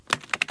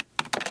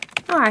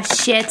Aw,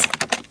 shit.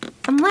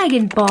 I'm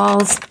lagging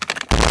balls.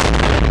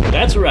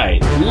 That's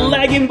right,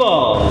 Lagging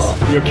Balls,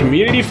 your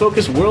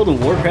community-focused World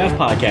of Warcraft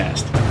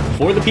podcast.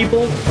 For the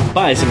people,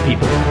 by some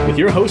people, with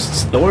your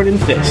hosts Thorn and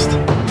Fist.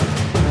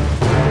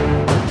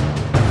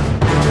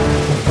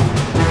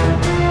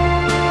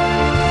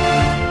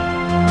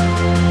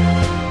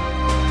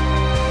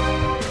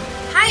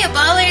 Hiya,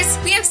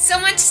 ballers! We have so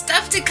much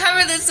stuff to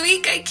cover this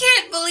week, I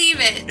can't believe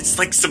it! It's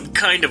like some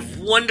kind of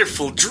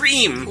wonderful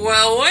dream.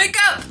 Well, wake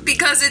up,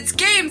 because it's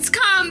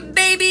Gamescom,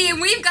 baby, and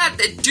we've got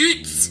the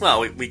deets!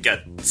 Well, we got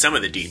some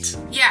of the deets.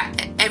 Yeah,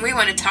 and we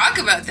want to talk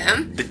about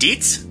them. The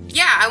deets?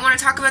 Yeah, I want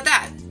to talk about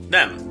that.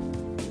 Them.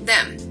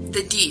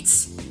 The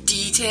deets.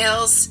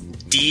 Details.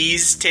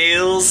 D's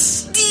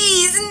tails?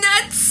 D's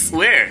nuts!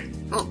 Where?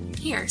 Well,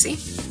 here, see?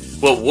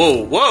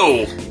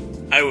 Whoa!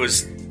 I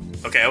was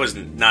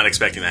not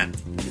expecting that.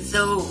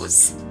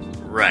 Those.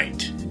 Right.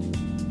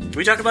 Can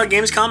we talk about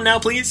Gamescom now,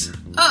 please?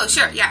 Oh,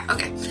 sure, yeah,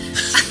 okay.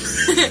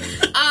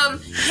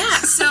 Yeah,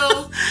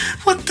 so...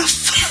 What the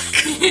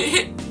fuck?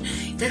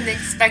 Didn't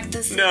expect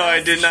this. No,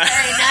 I did not.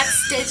 Very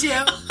nuts, did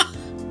you?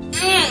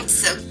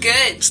 So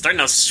good.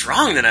 Starting out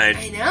strong tonight.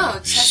 I know,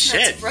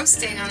 chestnuts Shit.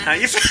 roasting on How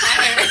you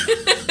fire.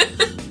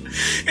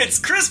 It's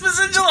Christmas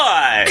in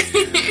July!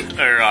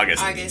 Or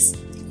August. August.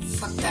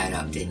 Fucked that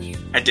up, didn't you?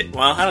 I did.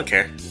 Well, I don't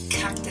care.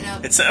 Cocked it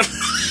up. It's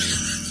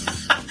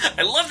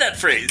I love that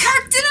phrase.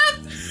 Cocked it up!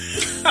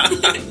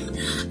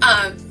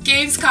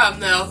 Gamescom,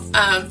 though.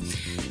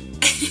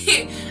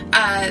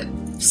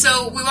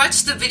 So we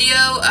watched the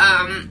video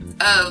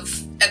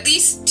of at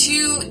least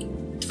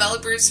 2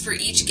 developers for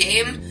each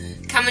game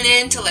coming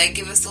in to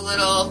give us a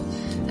little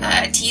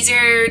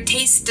teaser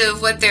taste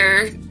of what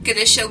they're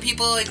gonna show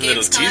people at Gamescom. A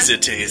little teaser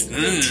taste.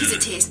 Teaser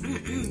taste.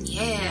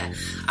 Yeah.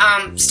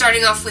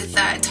 Starting off with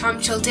Tom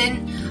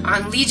Chilton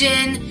on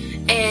Legion.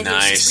 And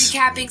nice. he's just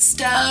recapping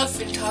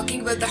stuff and talking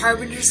about the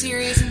Harbinger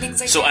series and things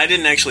like that. So I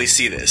didn't actually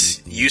see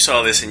this. You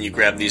saw this and you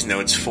grabbed these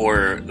notes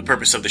for the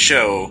purpose of the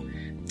show.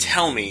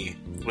 Tell me,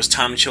 was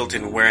Tom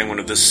Chilton wearing one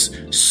of those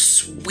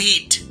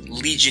sweet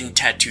Legion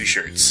tattoo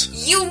shirts?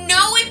 You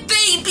know it,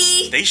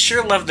 baby! They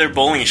sure love their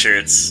bowling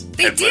shirts.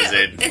 They at do.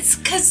 Blizzard. It's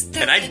because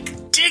they're And I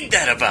dig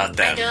that about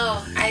them. I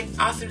know. I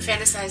often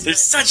fantasize They're about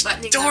such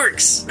buttoning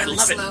dorks. up really I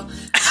love slow.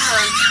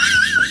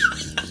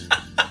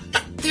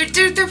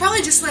 They're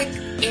probably just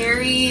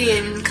airy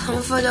and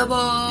comfortable.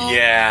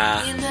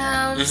 Yeah. You know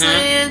what I'm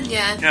saying?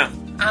 Yeah. Yeah.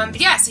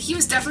 But yeah, so he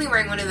was definitely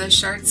wearing one of those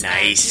shirts.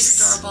 Nice.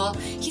 He's adorable.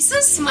 He's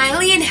so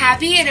smiley and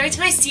happy, and every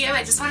time I see him,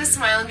 I just want to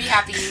smile and be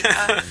happy.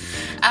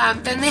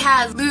 Then they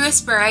had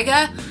Luis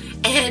Barraga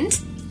and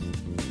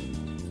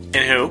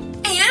who?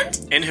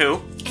 And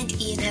who?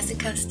 And Ian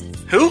Hazacostas.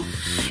 Who?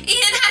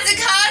 Ian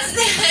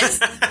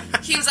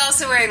Hazacostas! He was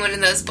also wearing one of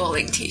those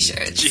bowling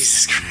t-shirts.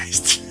 Jesus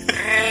Christ.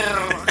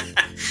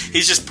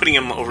 He's just putting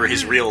him over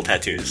his real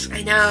tattoos.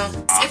 I know.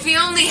 If he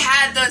only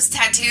had those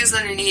tattoos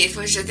underneath,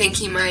 which I think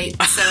he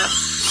might, so...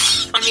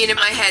 I mean, in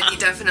my head, you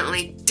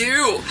definitely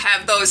do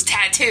have those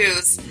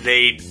tattoos.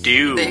 They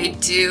do. They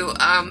do.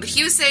 But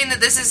he was saying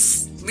that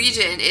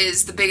Legion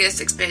is the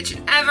biggest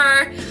expansion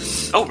ever.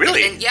 Oh,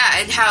 really? And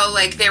how,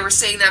 they were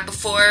saying that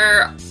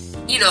before...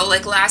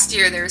 last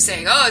year they were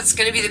saying, oh, it's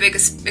going to be the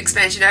biggest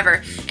expansion ever.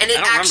 And it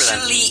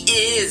actually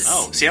is.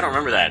 Oh, see, I don't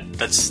remember that.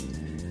 That's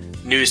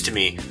news to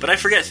me. But I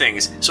forget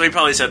things, so he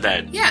probably said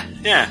that. Yeah.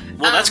 Yeah.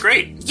 Well, that's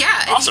great.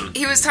 Yeah. Awesome.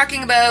 He was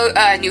talking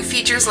about new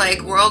features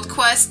like world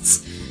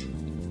quests,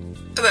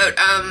 about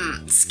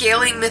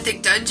scaling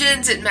mythic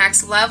dungeons at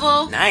max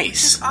level. Nice.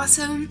 Which is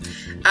awesome.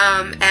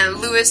 And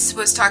Lewis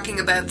was talking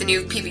about the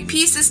new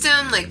PvP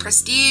system, like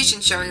Prestige,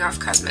 and showing off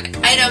cosmetic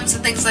items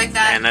and things like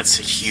that. And that's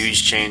a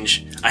huge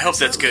change. I hope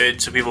that's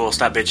good, so people will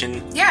stop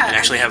bitching Yeah, and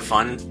actually have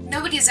fun.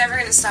 Nobody's ever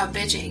going to stop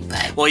bitching,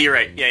 but... Well, you're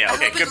right. Yeah,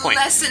 okay, I hope good point. It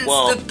lessens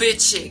well, the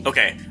bitching.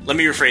 Okay, let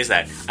me rephrase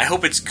that. I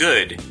hope it's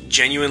good,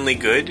 genuinely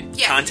good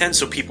content,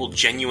 so people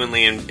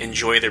genuinely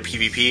enjoy their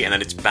PvP and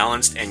that it's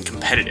balanced and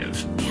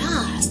competitive.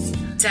 Yes.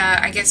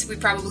 I guess we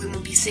probably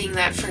won't be seeing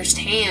that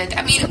firsthand.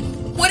 I mean,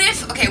 what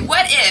if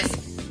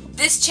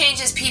this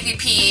changes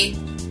PvP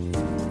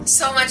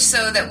so much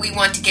so that we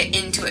want to get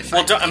into it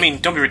finally? Well,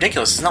 don't be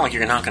ridiculous. It's not like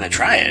you're not going to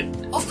try it.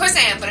 Well, of course I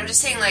am, but I'm just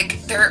saying,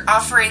 they're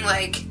offering,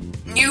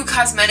 new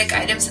cosmetic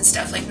items and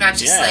stuff, not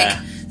just,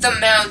 the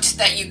mount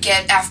that you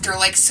get after,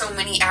 so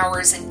many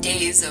hours and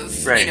days of,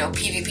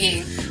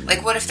 PvPing.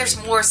 What if there's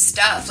more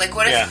stuff?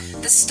 What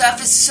if the stuff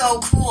is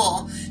so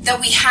cool that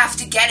we have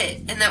to get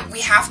it, and that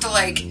we have to,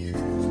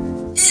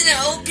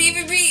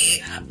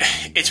 PvP?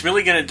 It's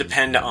really going to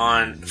depend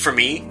on, for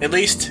me at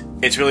least,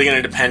 it's really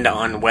going to depend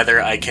on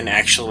whether I can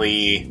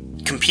actually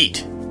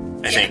compete,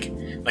 I think.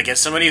 As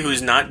somebody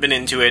who's not been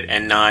into it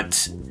and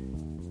not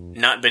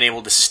been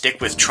able to stick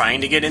with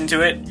trying to get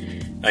into it,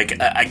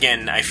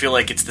 again, I feel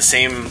like it's the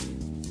same...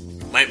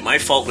 My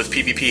fault with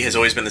PvP has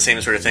always been the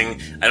same sort of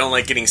thing. I don't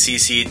like getting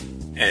CC'd,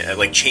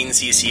 chain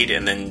CC'd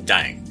and then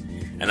dying.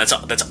 And that's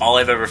all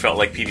I've ever felt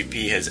like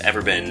PvP has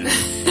ever been.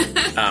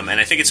 And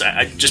I think it's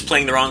just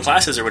playing the wrong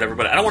classes or whatever,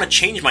 but I don't want to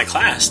change my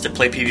class to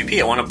play PvP.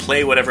 I want to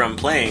play whatever I'm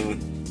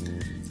playing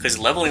Because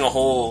leveling a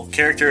whole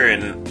character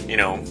and,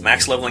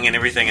 max leveling and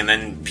everything, and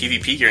then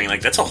PvP gearing,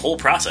 like, that's a whole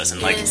process.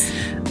 And, like,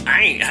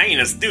 I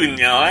ain't a student,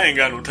 I ain't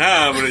got no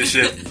time for this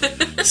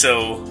shit.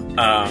 So,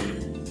 I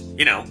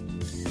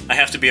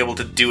have to be able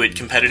to do it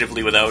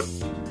competitively without...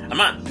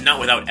 not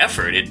without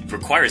effort. It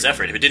requires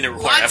effort. If it didn't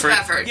require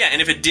effort... Yeah,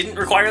 and if it didn't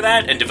require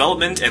that, and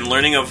development, and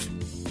learning of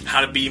how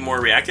to be more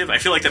reactive, I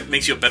feel like that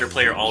makes you a better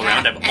player all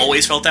around. I've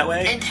always felt that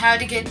way. And how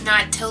to get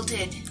not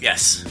tilted.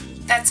 Yes.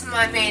 That's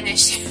my main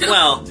issue.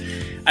 Well...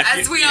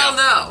 As we all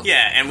know.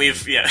 Yeah, and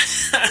we've... Yeah.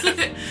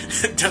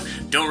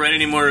 don't write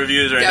any more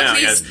reviews right now,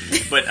 please.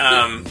 guys. But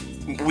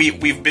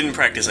we've been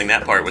practicing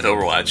that part with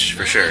Overwatch,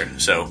 for sure.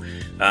 So,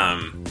 I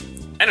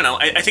don't know.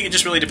 I think it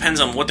just really depends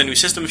on what the new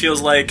system feels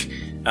like.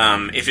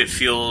 If it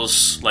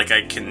feels like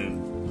I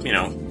can,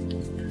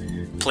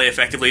 play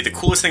effectively. The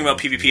coolest thing about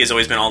PvP has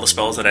always been all the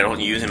spells that I don't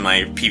use in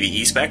my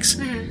PvE specs.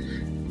 Mm-hmm.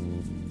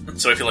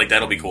 So I feel like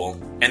that'll be cool.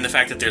 And the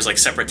fact that there's, like,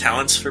 separate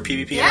talents for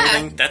PvP and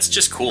everything, that's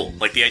just cool.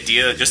 Like, the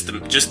idea, just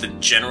the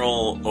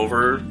general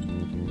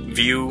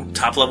overview,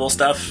 top-level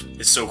stuff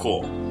is so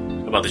cool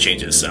about the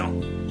changes. So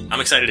I'm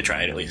excited to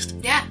try it, at least.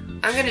 Yeah,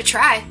 I'm gonna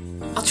try.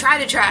 I'll try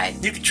to try.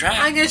 You can try.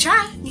 I'm gonna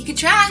try. You can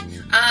try.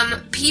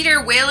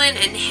 Peter Whalen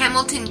and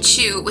Hamilton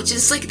Chu, which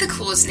is, like, the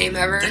coolest name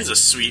ever. That is a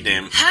sweet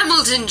name.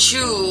 Hamilton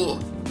Chu.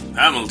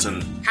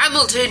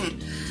 Hamilton.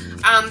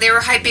 They were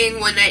hyping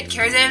One Night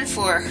Karazhan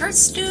for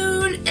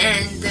Hearthstone,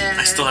 and...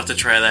 I still have to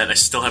try that. I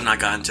still have not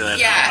gotten to that.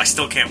 Yeah. I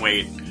still can't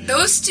wait.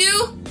 Those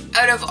two,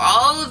 out of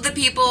all of the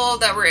people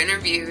that were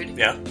interviewed,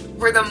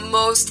 were the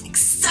most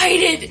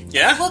excited.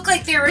 Yeah? They looked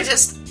like they were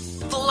just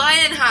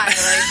flying high.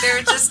 Like, they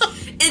were just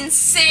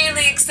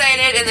insanely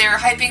excited, and they were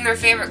hyping their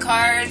favorite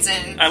cards,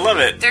 and... I love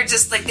it. They're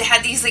just, like, they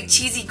had these, like,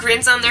 cheesy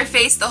grins on their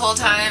face the whole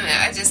time, and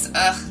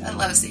I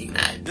love seeing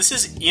that. This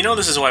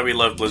is why we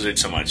love Blizzard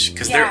so much,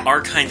 because there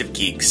are kind of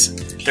geeks.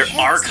 There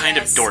are kind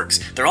of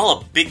dorks. They're all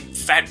a big,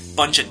 fat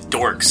bunch of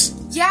dorks.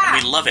 Yeah.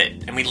 And we love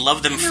it, and we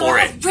love them for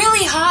it.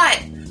 Really hot.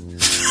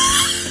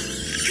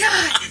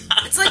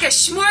 God, it's like a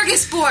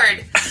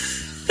smorgasbord.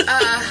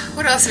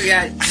 What else we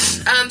got?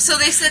 So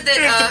they said that...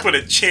 I have to put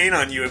a chain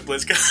on you at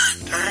BlizzCon.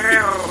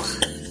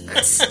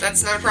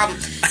 That's not a problem.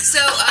 So,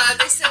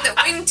 they said that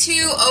Wing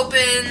 2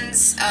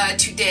 opens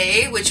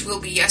today, which will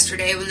be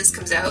yesterday when this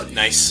comes out.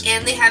 Nice.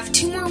 And they have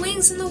 2 more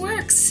wings in the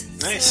works.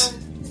 Nice. So,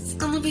 it's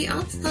gonna be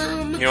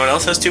awesome. You know what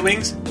else has 2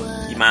 wings?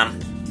 What? Your mom.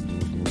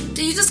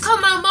 Did you just call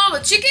my mom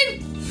a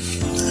chicken?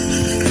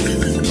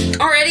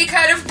 Or any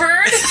kind of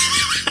bird?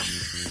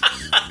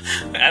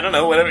 I don't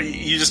know, whatever.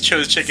 You just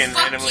chose chicken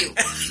Fuck randomly. you.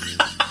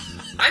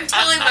 I'm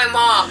telling my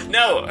mom.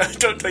 No,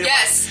 don't tell your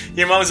mom.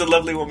 Your mom is a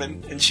lovely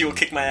woman, and she will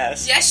kick my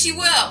ass. Yes, she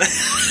will.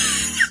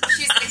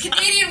 She's a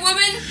Canadian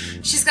woman.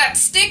 She's got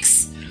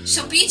sticks.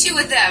 She'll beat you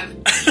with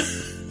them.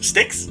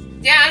 Sticks?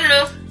 Yeah, I don't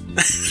know.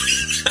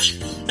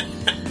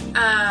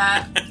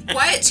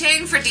 Wyatt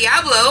Chang for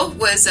Diablo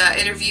was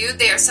interviewed.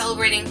 They are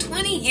celebrating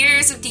 20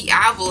 years of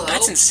Diablo.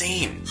 That's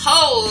insane.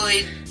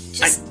 Holy...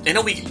 I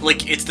know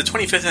it's the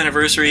 25th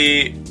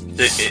anniversary.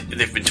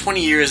 They've been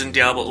 20 years in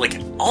Diablo. Like,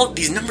 all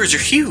these numbers are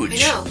huge.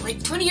 I know.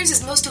 Like, 20 years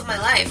is most of my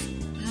life.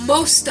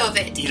 Most of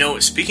it.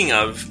 Speaking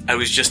of, I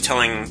was just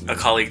telling a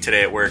colleague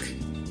today at work,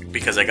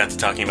 because I got to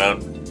talking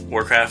about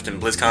Warcraft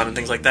and BlizzCon and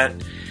things like that.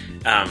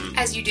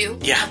 As you do.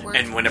 Yeah,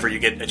 and whenever you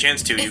get a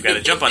chance to, you've got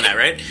to jump on that,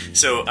 right?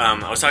 So,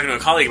 I was talking to a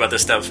colleague about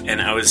this stuff,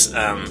 and I was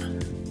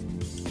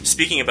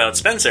speaking about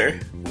Spencer.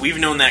 We've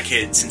known that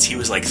kid since he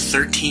was, like,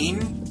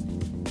 13,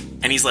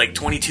 and he's, like,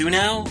 22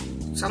 now?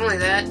 Something like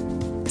that.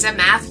 Is that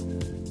math?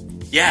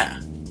 Yeah.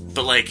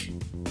 But, like,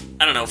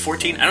 I don't know,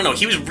 14? I don't know.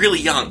 He was really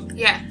young.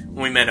 Yeah.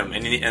 When we met him,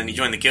 and he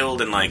joined the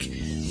guild, and, like...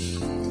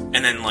 And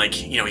then, like,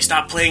 he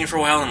stopped playing for a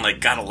while, and,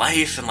 like, got a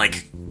life, and,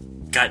 like...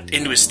 got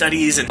into his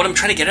studies, and what I'm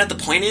trying to get at, the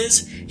point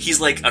is,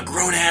 he's, like, a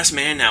grown-ass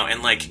man now,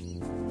 and, like...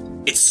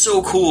 It's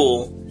so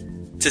cool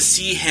to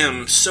see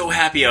him so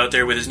happy out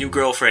there with his new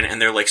girlfriend, and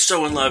they're, like,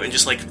 so in love, and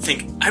just, like,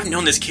 think, I've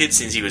known this kid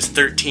since he was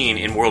 13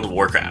 in World of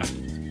Warcraft.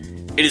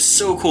 It is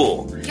so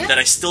cool that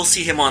I still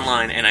see him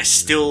online, and I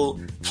still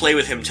play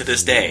with him to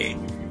this day,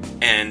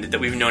 and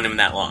that we've known him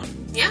that long.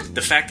 Yeah.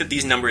 The fact that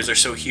these numbers are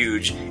so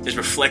huge is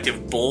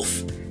reflective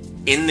both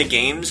in the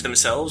games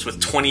themselves,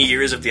 with 20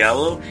 years of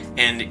Diablo,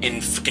 and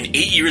in fucking 8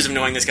 years of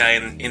knowing this guy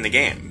in the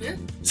game. Yeah.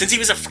 Since he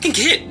was a fucking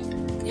kid.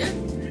 Yeah.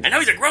 And now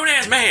he's a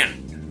grown-ass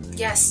man.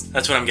 Yes.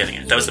 That's what I'm getting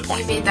at. That was the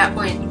point. You made that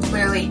point,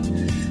 clearly.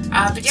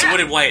 But yeah. So what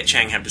did Wyatt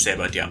Chang have to say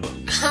about Diablo?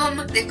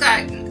 They've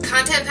got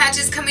content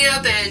patches coming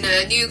up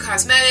and new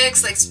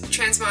cosmetics, like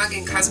transmog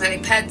and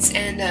cosmetic pets,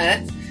 and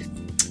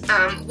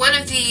one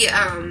of the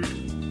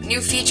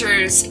new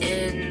features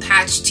in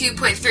patch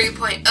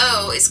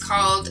 2.3.0 is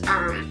called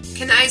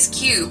Kanai's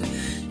Cube,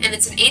 and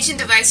it's an ancient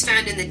device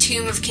found in the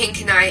tomb of King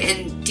Kanai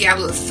in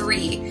Diablo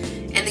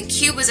 3. And the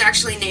cube was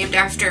actually named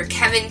after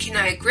Kevin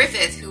Kanai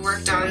Griffith, who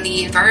worked on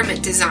the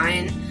environment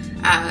design,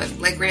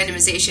 like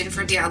randomization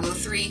for Diablo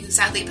 3, who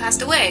sadly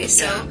passed away.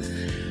 So,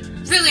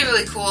 really,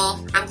 really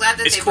cool. I'm glad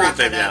that they brought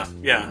that up.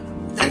 Yeah.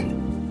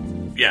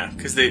 Yeah,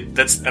 because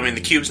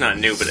the cube's not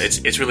new, but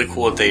it's really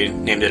cool that they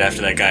named it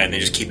after that guy and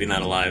they're just keeping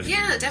that alive. Yeah,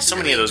 definitely. So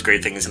many of those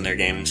great things in their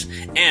games.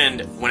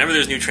 And whenever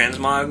there's new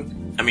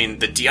transmog, I mean,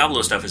 the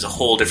Diablo stuff is a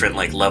whole different,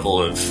 like, level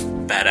of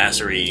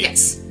badassery.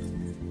 Yes.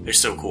 They're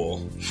so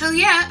cool. Hell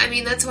yeah. I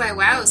mean, that's why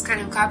WoW is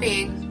kind of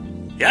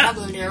copying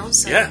Diablo now,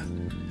 so... Yeah.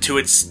 To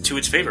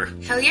its favor.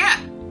 Hell yeah.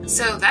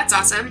 So, that's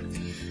awesome.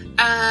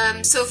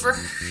 So for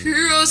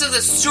Heroes of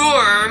the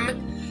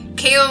Storm,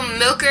 K.O.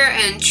 Milker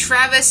and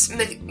Travis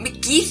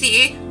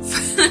McGeethy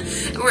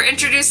were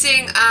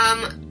introducing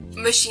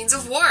Machines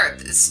of War,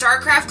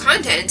 StarCraft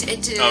content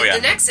into the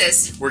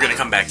Nexus. We're going to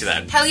come back to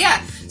that. Hell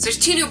yeah. So there's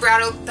 2 new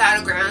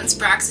battlegrounds,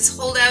 Braxis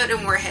Holdout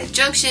and Warhead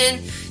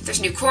Junction.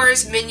 There's new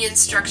cores, minions,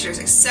 structures,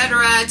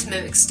 etc. to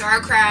mimic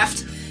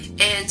StarCraft.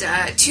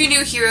 And 2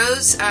 new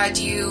heroes.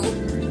 Do you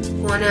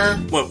want to...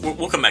 Well,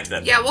 we'll come back to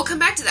that. Yeah, we'll come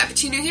back to that, but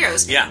 2 new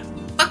heroes. Yeah.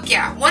 Fuck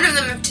yeah. One of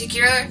them in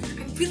particular,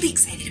 I'm really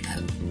excited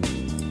about.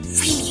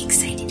 Really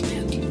excited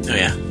about. Oh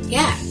yeah?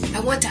 Yeah. I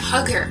want to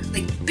hug her.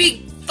 Like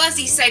big,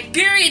 fuzzy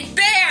Siberian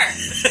bear!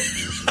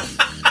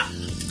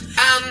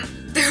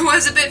 There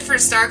was a bit for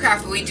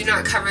StarCraft, but we do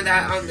not cover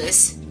that on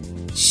this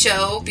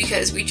show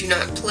because we do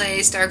not play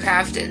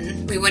StarCraft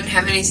and we wouldn't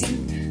have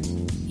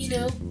anything,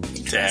 to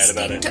add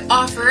about it. To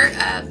offer,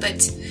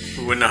 but...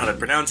 We wouldn't know how to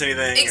pronounce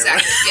anything.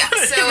 Exactly, yeah.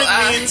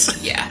 So,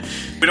 yeah.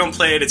 We don't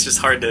play it, it's just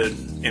hard to,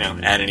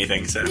 add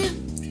anything, so... Yeah.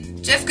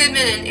 Jeff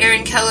Goodman and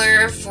Aaron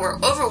Keller for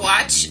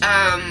Overwatch,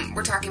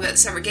 we're talking about the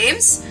Summer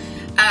Games.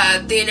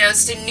 They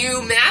announced a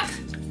new map.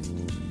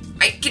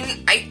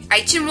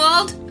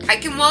 Eichenwald?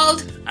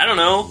 I don't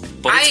know,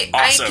 but it's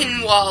awesome.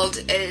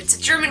 Eichenwald. It's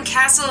a German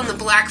castle in the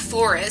Black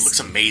Forest. It looks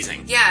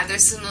amazing. Yeah,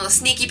 there's some little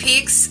sneaky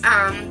peeks.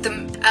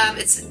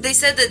 They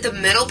said that the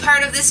middle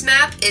part of this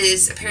map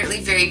is apparently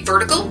very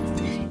vertical,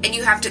 and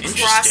you have to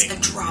cross a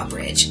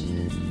drawbridge.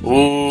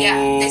 Ooh.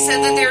 Yeah, they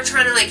said that they were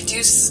trying to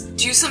do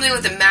something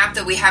with the map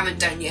that we haven't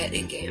done yet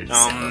in games.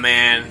 Oh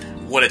man,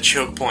 what a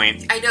choke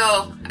point! I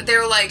know. They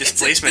were like,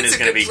 displacement it's is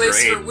going to be great.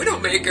 great. For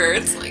Widowmaker.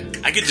 It's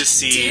like I could just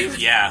see,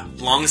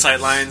 long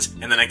sidelines,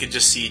 and then I could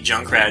just see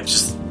Junkrat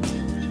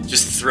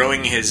just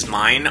throwing his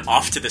mine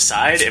off to the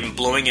side and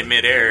blowing it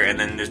midair, and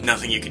then there's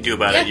nothing you can do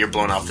about it. You're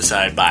blown off the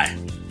side. Bye.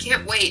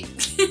 Can't wait.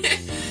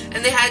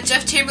 And they had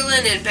Jeff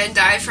Chamberlain and Ben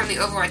Dye from the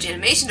Overwatch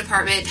animation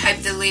department hype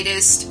the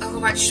latest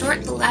Overwatch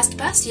short, The Last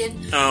Bastion.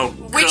 Oh,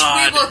 which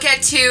we will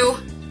get to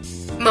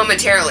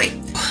momentarily.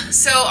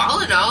 So,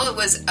 all in all, it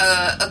was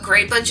a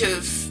great bunch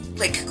of,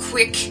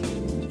 quick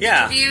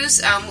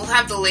reviews. We'll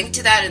have the link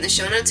to that in the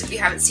show notes if you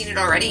haven't seen it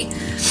already.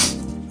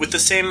 With the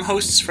same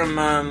hosts from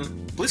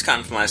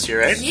BlizzCon from last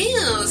year, right?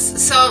 Yes.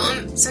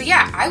 So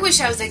yeah, I wish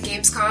I was at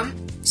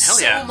Gamescom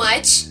so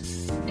much.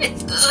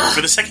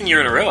 For the second year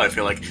in a row, I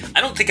feel like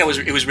I don't think it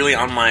was really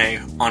on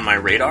my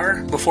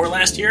radar before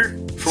last year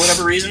for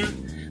whatever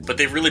reason, but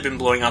they've really been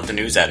blowing out the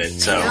news at it.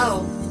 So I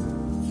know.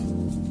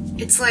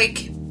 It's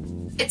like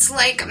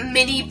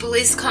mini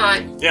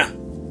BlizzCon. Yeah.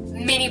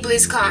 Mini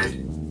BlizzCon.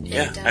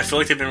 Yeah, And, I feel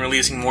like they've been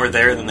releasing more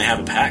there than they have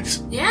at PAX.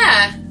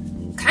 Yeah,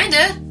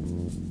 kinda.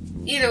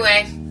 Either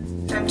way,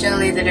 I'm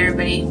jelly that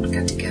everybody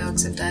got to go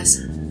except us.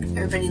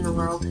 Everybody in the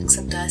world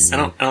except us.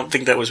 I don't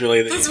think that was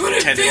really the That's what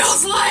it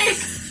feels like.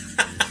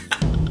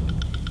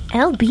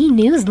 LB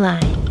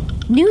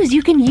Newsline. News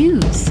you can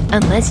use,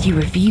 unless you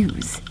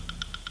refuse.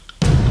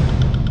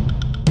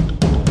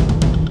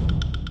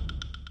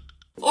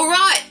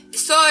 Alright,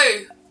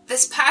 so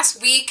this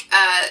past week,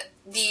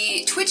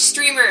 the Twitch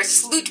streamer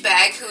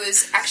Slootbag, who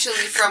is actually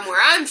from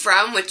where I'm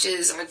from, which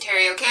is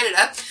Ontario,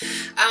 Canada,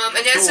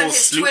 announced on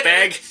his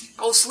Twitter,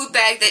 old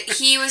Slootbag, that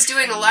he was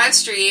doing a live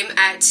stream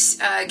at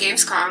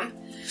Gamescom,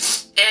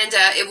 and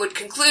it would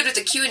conclude with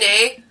a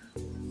Q&A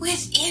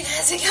with Ian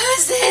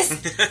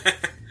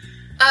Hazzikostas.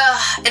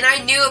 And I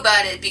knew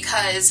about it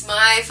because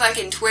my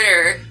fucking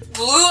Twitter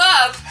blew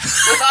up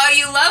with all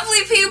you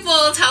lovely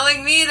people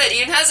telling me that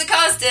Ian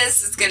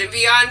Hazzikostas is going to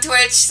be on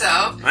Twitch,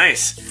 so...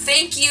 Nice.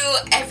 Thank you,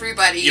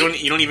 everybody. You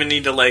don't even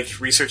need to,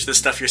 research this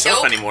stuff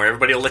yourself anymore.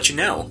 Everybody will let you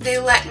know. They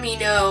let me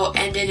know,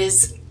 and it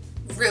is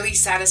really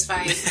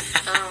satisfying.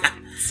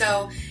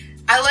 So,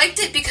 I liked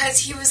it because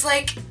he was,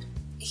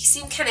 he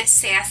seemed kind of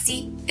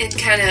sassy and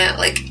kind of,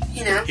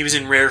 He was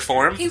in rare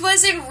form? He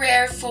was in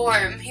rare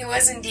form. He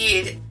was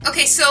indeed.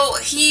 Okay, so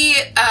he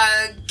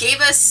gave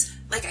us,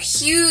 a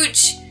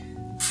huge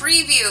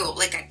preview,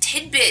 a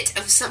tidbit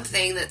of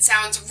something that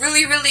sounds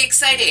really, really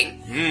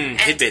exciting.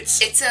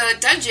 Tidbits. It's a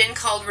dungeon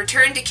called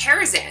Return to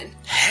Karazhan.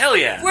 Hell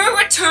yeah. We're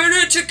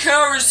returning to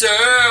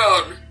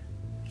Karazhan!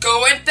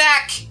 Going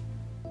back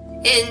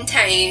in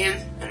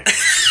time.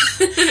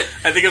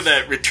 I think of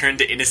that Return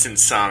to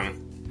Innocence song.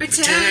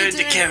 Return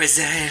to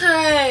Karazhan.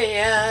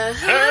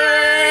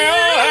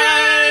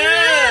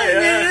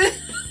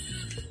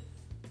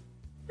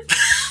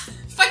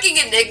 Fucking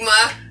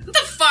Enigma. What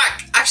the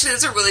fuck? Actually,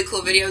 that's a really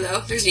cool video,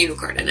 though. There's a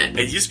unicorn in it.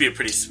 It used to be a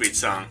pretty sweet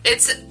song.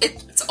 It's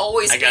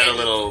always I got a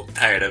little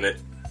tired of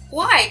it.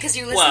 Why? Because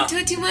you listened to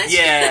it too much?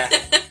 Yeah.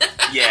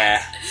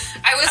 Yeah.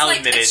 I was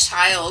a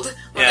child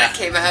when that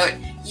came out.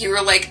 You were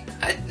an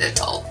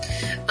adult.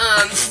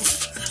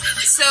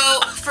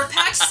 So, for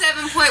patch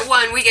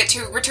 7.1, we get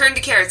to Return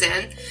to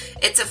Karazhan.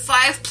 It's a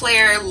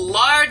 5-player,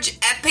 large,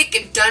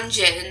 epic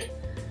dungeon.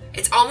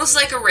 It's almost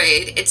like a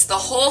raid. It's the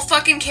whole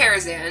fucking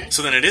Karazhan.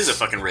 So then it is a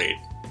fucking raid.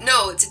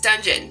 No, it's a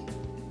dungeon.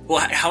 Well,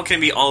 how can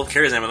it be all of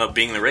Karazhan without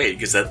being the raid?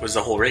 Because that was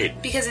the whole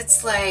raid. Because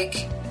it's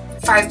like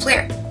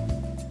 5-player.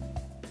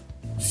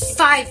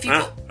 5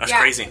 people. That's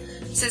crazy.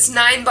 So it's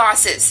 9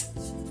 bosses.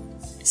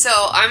 So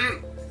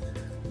I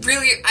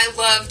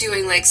love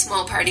doing like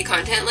small party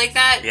content like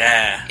that.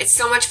 Yeah. It's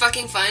so much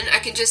fucking fun. I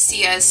can just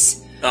see us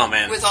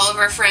with all of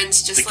our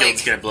friends just the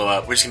guild's gonna blow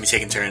up. We're just gonna be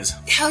taking turns.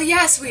 Hell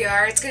yes, we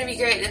are. It's gonna be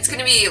great. It's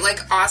gonna be like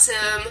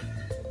awesome.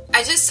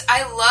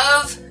 I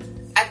love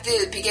at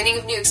the beginning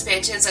of new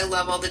expansions, I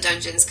love all the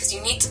dungeons because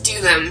you need to do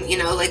them, you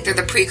know, like they're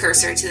the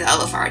precursor to the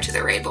LFR, to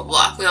the raid, blah,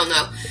 blah, we all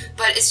know.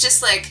 But it's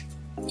just like,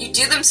 you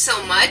do them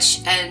so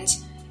much, and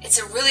it's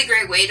a really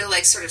great way to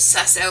like sort of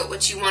suss out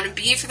what you want to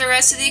be for the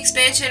rest of the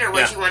expansion, or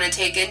what you want to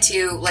take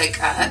into like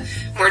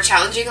more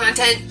challenging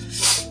content.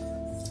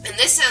 And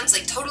this sounds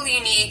like totally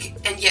unique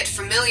and yet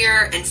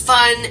familiar and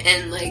fun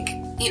and like,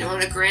 you know,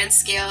 on a grand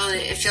scale, and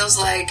it feels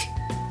like,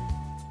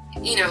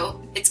 you know,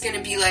 it's going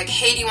to be like,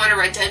 hey, do you want to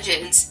run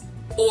dungeons?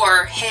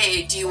 Or,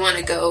 hey, do you want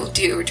to go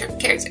do Return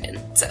to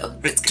Karazhan? So,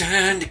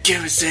 Return to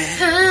Karazhan.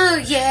 Oh,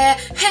 yeah.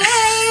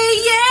 Hey,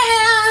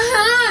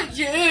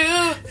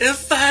 yeah. A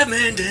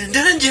 5-man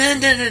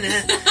dungeon.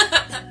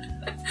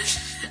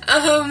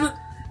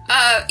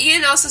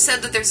 Ian also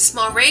said that there's a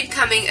small raid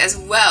coming as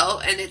well,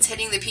 and it's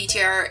hitting the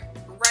PTR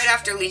right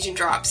after Legion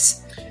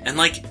drops. And,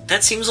 like,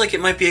 that seems like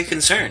it might be a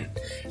concern.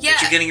 Yeah.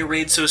 That you're getting a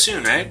raid so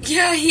soon, right?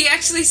 Yeah, he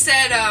actually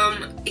said,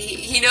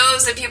 he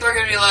knows that people are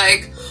going to be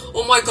like,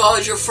 oh my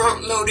god, you're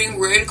front-loading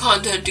raid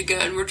content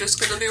again. We're just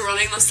going to be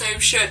running the same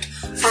shit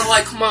for,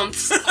 like,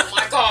 months. Oh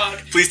my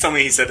god. Please tell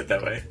me he said it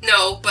that way.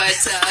 No, but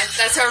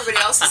that's how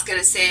everybody else is going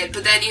to say it.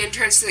 But then Ian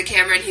turns to the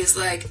camera and he's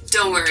like,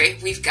 don't worry,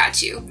 we've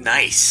got you.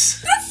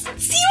 Nice.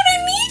 See what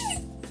I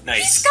mean?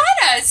 Nice. He's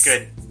got us.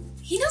 Good.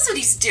 He knows what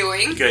he's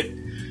doing. Good.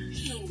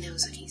 He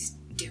knows what he's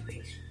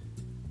doing.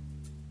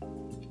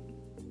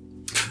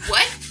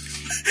 What?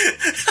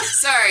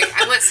 Sorry,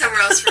 I went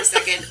somewhere else for a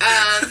second.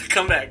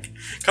 Come back.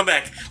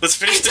 Let's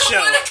finish the show.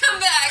 I don't want to come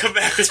back. Come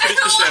back. Let's finish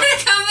the show. I don't want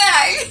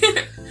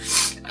to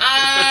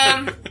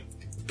come back.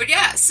 But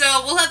yeah, so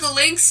we'll have the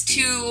links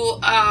to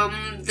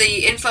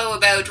the info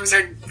about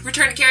Return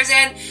to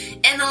Karazhan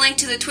and the link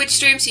to the Twitch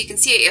stream so you can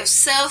see it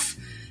yourself.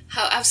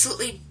 How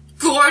absolutely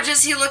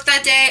gorgeous he looked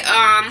that day.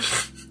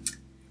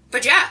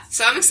 But yeah,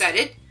 so I'm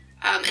excited.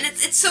 And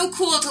it's so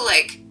cool to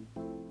like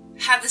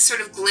have this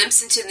sort of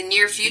glimpse into the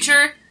near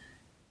future.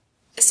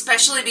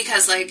 Especially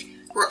because, like,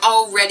 we're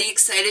already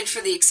excited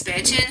for the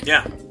expansion.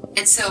 Yeah.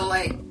 And so,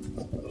 like,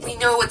 we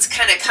know what's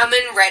kind of coming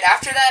right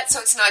after that,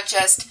 so it's not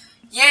just,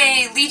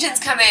 yay, Legion's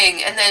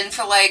coming, and then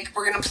for, like,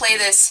 we're gonna play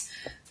this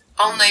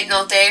all night and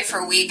all day for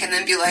a week, and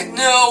then be like,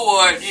 no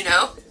what, you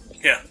know?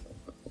 Yeah.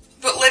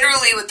 But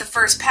literally, with the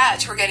first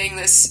patch, we're getting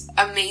this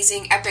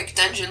amazing, epic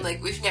dungeon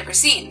like we've never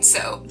seen,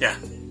 so... Yeah.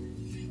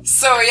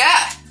 So,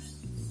 yeah.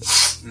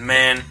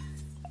 Man...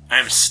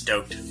 I'm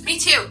stoked. Me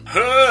too.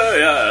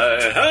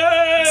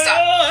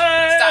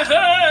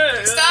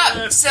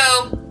 Stop. So,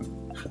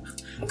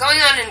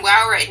 going on in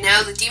WoW right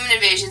now, the demon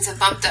invasions have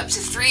bumped up to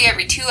 3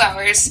 every 2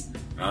 hours.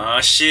 Oh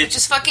shit. Which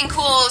is fucking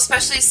cool,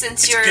 especially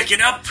since you're... picking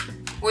up!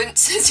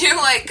 Since you're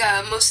like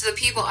most of the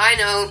people I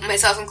know,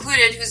 myself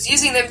included, who's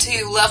using them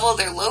to level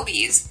their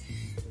lobies.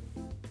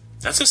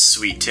 That's a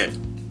sweet tip.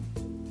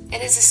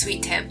 It is a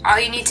sweet tip. All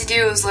you need to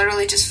do is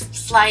literally just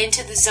fly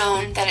into the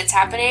zone that it's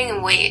happening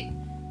and wait.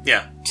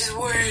 Yeah. Just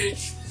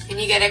wait. And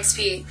you get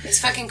XP. It's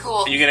fucking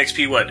cool. And you get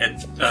XP, what, at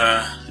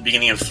the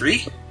beginning of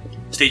 3?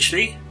 Stage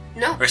 3?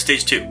 No. Or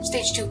Stage 2?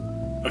 Stage 2.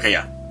 Okay,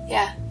 yeah.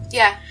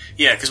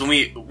 Yeah, because when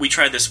we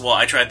tried this,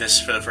 I tried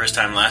this for the first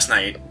time last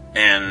night,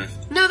 and...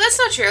 No, that's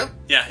not true.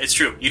 Yeah, it's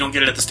true. You don't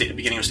get it at the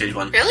beginning of Stage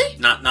 1. Really?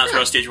 Not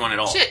throughout Stage 1 at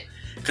all. Shit.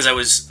 Because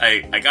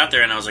I got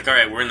there and I was like,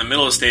 alright, we're in the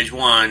middle of Stage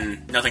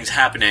 1, nothing's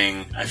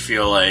happening, I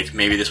feel like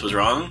maybe this was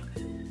wrong.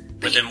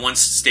 But then once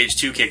Stage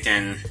 2 kicked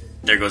in...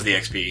 There goes the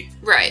XP.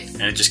 Right.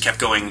 And it just kept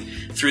going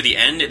through the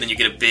end, and then you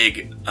get a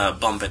big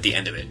bump at the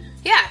end of it.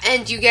 Yeah,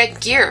 and you get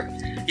gear.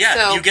 Yeah,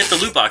 so... you get the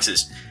loot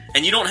boxes.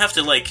 And you don't have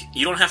to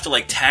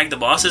tag the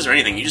bosses or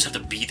anything, you just have to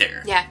be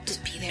there. Yeah,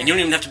 just be there. And you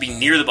don't even have to be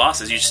near the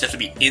bosses, you just have to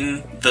be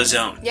in the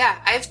zone. Yeah,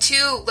 I have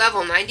 2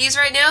 level 90s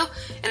right now,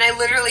 and I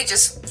literally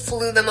just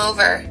flew them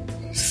over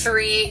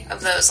 3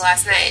 of those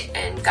last night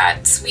and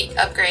got sweet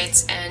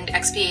upgrades and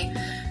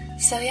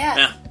XP. So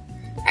yeah.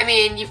 I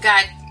mean, you've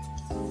got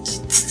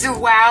the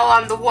WoW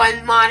on the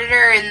one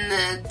monitor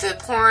and the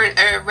porn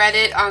or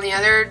Reddit on the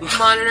other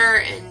monitor,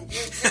 and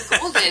you're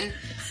golden.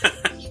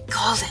 You're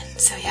golden.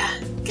 So yeah,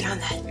 get on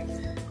that.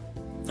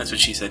 That's what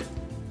she said.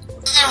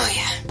 Oh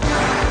yeah.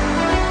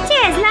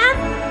 Cheers, love.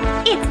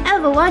 It's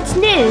Overwatch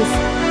news.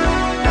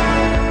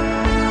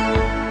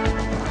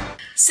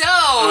 So.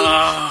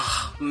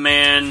 Oh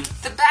man.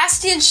 The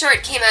Bastion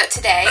shirt came out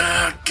today.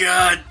 Oh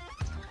god.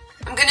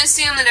 I'm gonna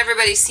assume that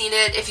everybody's seen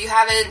it. If you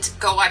haven't,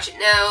 go watch it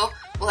now.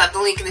 We'll have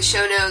the link in the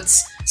show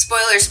notes.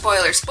 Spoilers.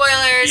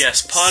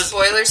 Yes, pause.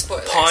 Spoilers.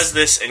 Pause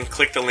this and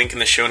click the link in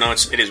the show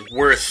notes. It is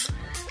worth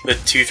the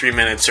 2-3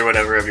 minutes or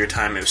whatever of your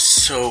time. It was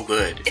so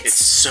good. It's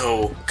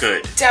so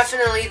good.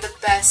 Definitely the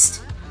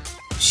best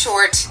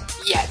short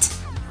yet.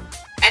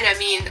 And I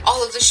mean,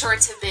 all of the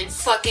shorts have been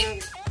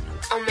fucking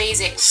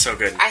amazing. So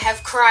good. I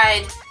have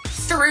cried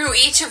through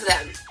each of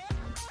them.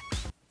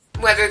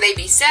 Whether they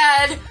be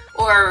sad,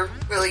 or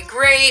really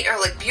great, or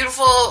like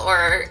beautiful,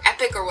 or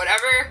epic, or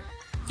whatever.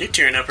 You're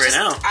tearing up right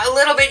now. A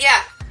little bit,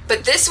 yeah.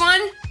 But this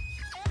one,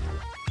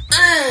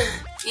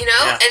 you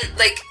know? Yeah. And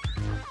like,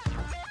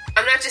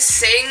 I'm not just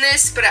saying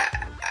this, but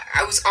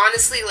I was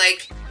honestly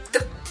like,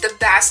 the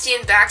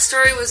Bastian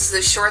backstory was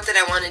the short that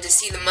I wanted to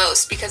see the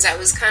most, because I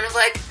was kind of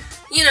like,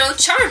 you know,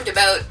 charmed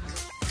about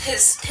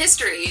his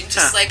history, and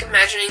just like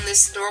imagining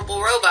this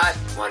adorable robot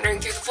wandering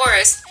through the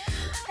forest.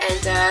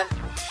 And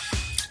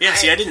yeah,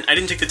 see, I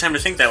didn't take the time to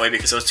think that way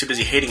because I was too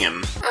busy hating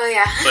him. Oh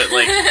yeah. But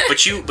like,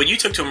 but you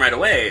took to him right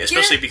away,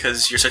 especially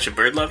because you're such a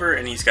bird lover,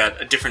 and he's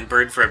got a different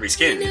bird for every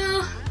skin. I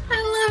know,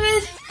 I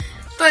love it.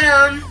 But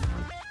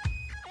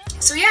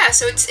so yeah,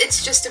 so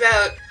it's just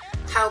about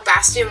how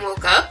Bastian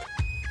woke up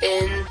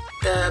in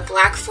the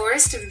Black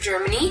Forest of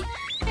Germany,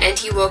 and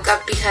he woke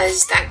up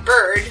because that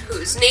bird,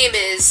 whose name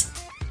is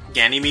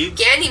Ganymede.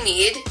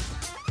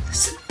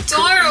 It's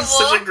adorable. It's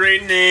such a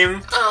great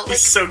name. Oh, he's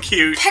so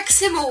cute.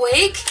 Pecks him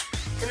awake.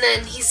 And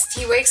then he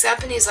wakes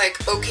up and he's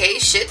like, okay,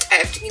 shit, I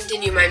have to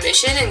continue my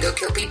mission and go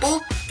kill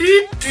people.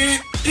 Beep, beep,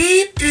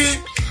 beep, beep.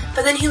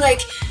 But then he,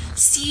 like,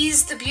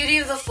 sees the beauty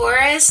of the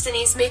forest and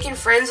he's making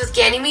friends with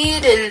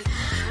Ganymede and...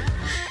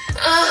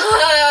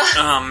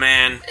 oh,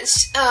 man.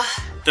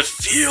 The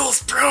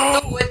feels, bro!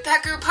 The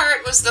woodpecker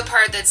part was the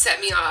part that set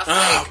me off.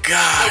 Oh, like,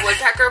 God. The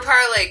woodpecker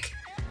part, like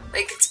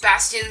it's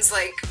Bastian's,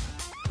 like...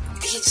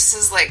 He just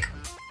is, like,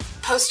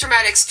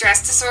 post-traumatic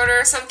stress disorder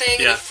or something.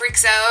 Yeah. And he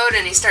freaks out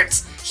and he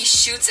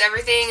shoots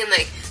everything, and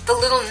like the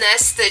little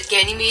nest that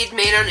Ganymede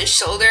made on his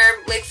shoulder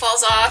like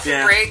falls off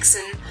and breaks,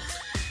 and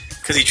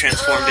because he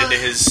transformed into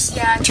his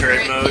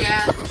turret mode.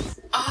 Yeah.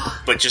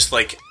 But just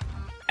like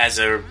as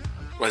a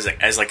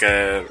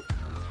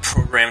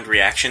programmed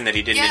reaction that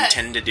he didn't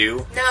intend to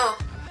do. No.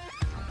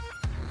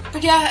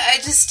 But yeah,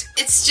 it's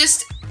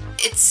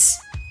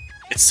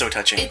so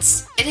touching.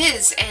 It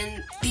is,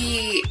 and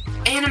the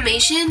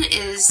animation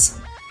is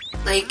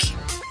like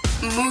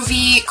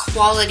movie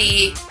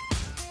quality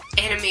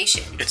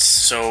animation. It's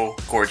so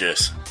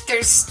gorgeous.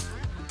 There's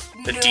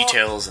the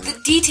details and the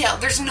detail.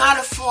 There's not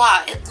a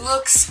flaw. It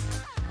looks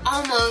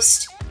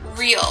almost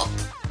real.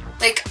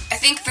 Like, I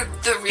think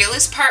the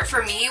realest part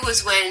for me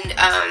was when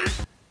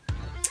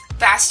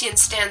Bastian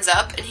stands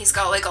up and he's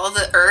got like all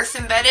the earth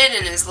embedded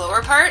in his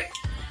lower part,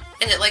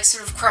 and it like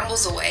sort of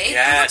crumbles away.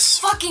 Yes. It looks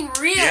fucking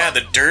real. Yeah,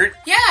 the dirt.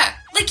 Yeah.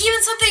 Like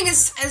even something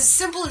as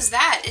simple as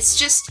that. It's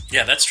just...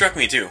 Yeah, that struck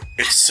me too.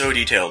 It's so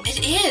detailed. It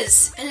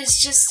is. And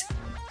it's just...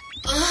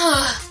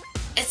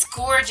 it's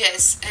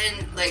gorgeous.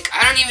 And like,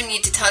 I don't even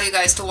need to tell you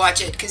guys to watch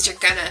it because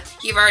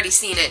you've already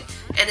seen it.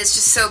 And it's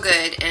just so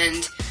good.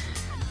 And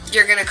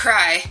you're gonna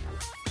cry.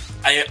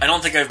 I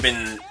don't think I've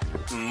been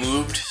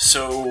moved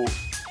so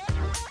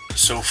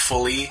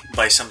fully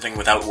by something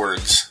without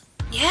words.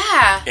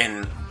 Yeah.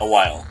 In a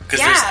while.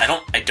 Because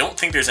I don't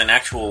think there's an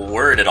actual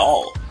word at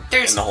all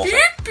in the whole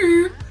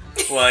thing.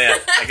 Well, yeah,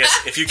 I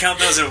guess if you count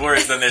those as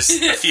words, then there's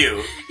a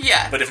few.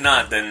 Yeah. But if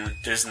not, then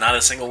there's not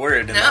a single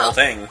word in the whole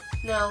thing.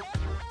 No.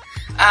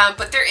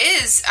 But there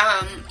is,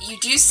 you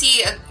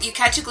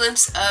catch a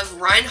glimpse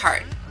of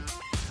Reinhardt.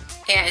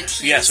 And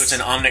so it's an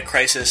Omnic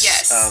Crisis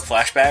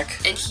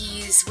flashback. And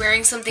he's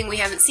wearing something we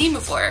haven't seen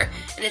before.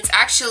 And it's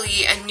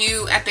actually a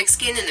new epic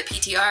skin in the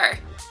PTR.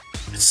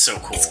 It's so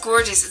cool. It's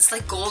gorgeous. It's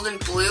like gold and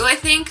blue, I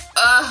think.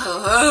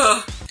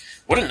 Oh.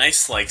 What a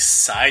nice, like,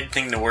 side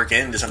thing to work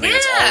into something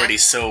that's already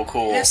so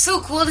cool. And it's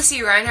so cool to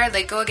see Reinhardt,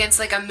 like, go against,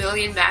 like,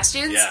 1,000,000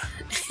 Bastions. Yeah.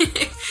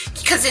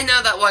 Because they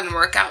know that wouldn't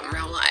work out in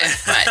real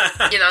life. But,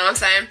 you know what I'm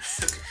saying?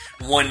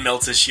 One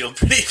melts his shield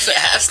pretty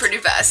fast. Yeah,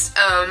 pretty fast.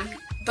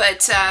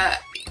 But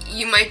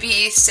you might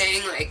be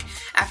saying, like,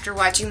 after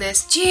watching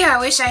this, gee, I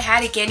wish I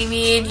had a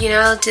Ganymede, you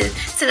know, to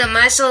sit on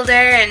my shoulder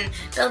and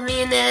build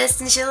me a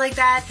nest and shit like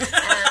that.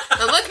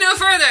 But look no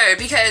further,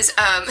 because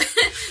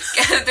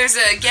there's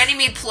a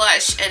Ganymede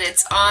plush, and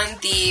it's on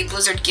the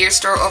Blizzard Gear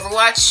Store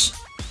Overwatch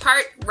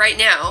part right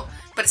now,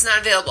 but it's not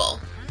available.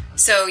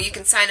 So you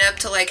can sign up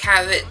to, like,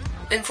 have it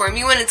inform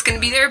you when it's going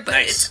to be there, but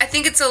I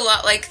think it's a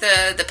lot like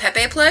the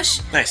Pepe plush.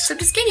 Nice.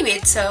 Except it's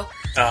Ganymede, so...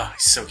 Oh,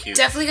 he's so cute.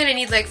 Definitely going to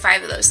need, like,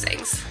 5 of those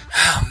things.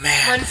 Oh,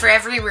 man. One for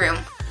every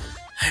room.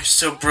 I'm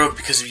so broke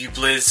because of you,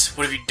 Blizz.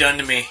 What have you done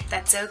to me?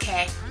 That's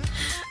okay.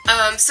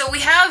 So we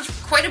have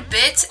quite a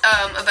bit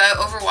about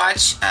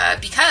Overwatch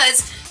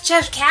because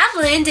Jeff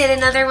Kaplan did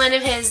another one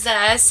of his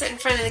sit in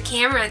front of the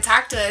camera and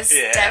talk to us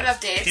dev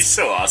updates. He's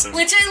so awesome.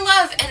 Which I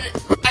love, and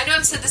I know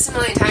I've said this a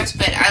million times,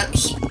 but I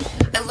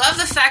love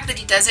the fact that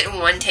he does it in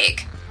one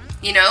take.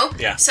 You know?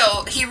 Yeah.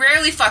 So he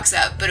rarely fucks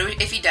up, but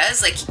if he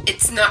does, like,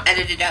 it's not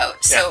edited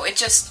out. So it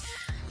just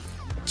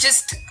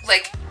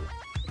like,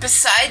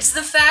 besides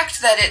the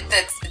fact that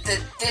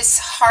that this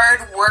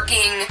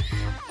hard-working,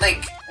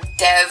 like,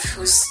 dev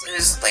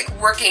who's like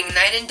working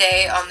night and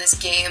day on this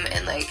game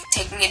and like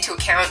taking into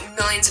account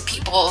millions of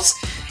people's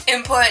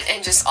input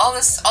and just all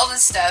this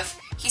stuff,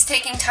 he's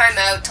taking time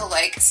out to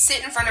like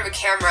sit in front of a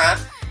camera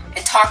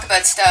and talk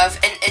about stuff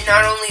and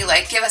not only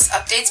like give us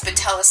updates but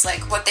tell us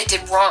like what they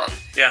did wrong.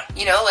 Yeah.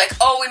 You know, like,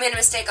 oh, we made a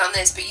mistake on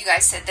this, but you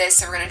guys said this,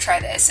 so we're gonna try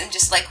this, and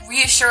just like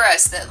reassure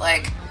us that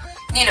like,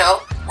 you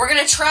know, we're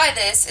gonna try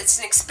this, it's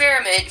an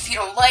experiment, if you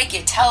don't like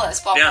it, tell us,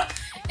 blah blah.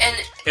 And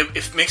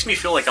it makes me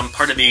feel like I'm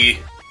part of the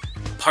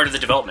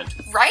development.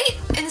 Right?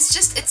 And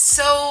it's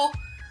so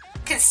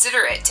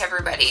considerate to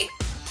everybody.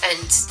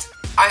 And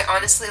I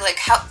honestly, like,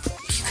 how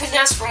you couldn't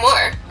ask for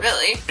more,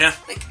 really. Yeah.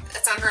 Like,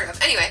 that's unheard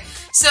of. Anyway,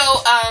 so,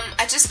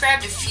 I just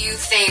grabbed a few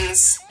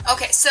things.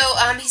 Okay, so,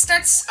 he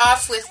starts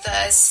off with,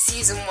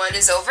 Season 1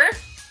 is over.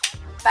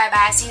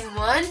 Bye-bye, Season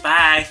 1.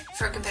 Bye.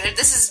 For competitive.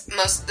 This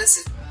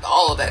is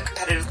all about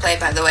competitive play,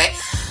 by the way.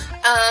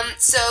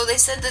 So they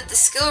said that the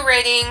skill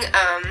rating,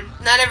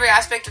 not every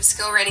aspect of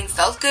skill rating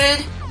felt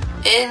good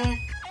in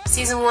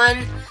Season 1.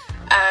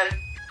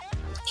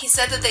 He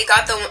said that they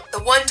got the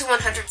 1 to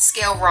 100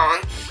 scale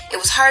wrong. It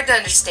was hard to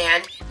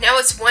understand. Now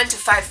it's 1 to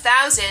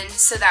 5,000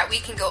 so that we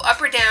can go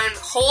up or down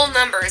whole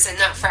numbers and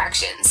not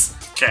fractions.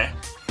 Okay.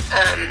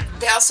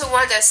 They also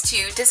want us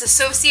to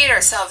disassociate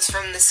ourselves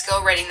from the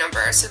skill rating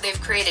number, so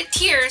they've created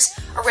tiers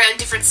around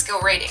different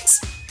skill ratings.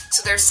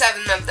 So there's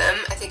 7 of them.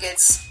 I think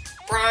it's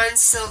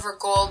Bronze, Silver,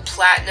 Gold,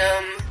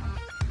 Platinum,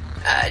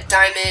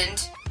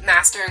 Diamond,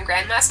 Master, and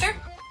Grandmaster.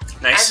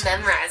 Nice. I've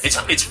memorized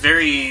them.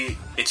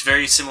 It's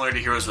very similar to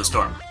Heroes of the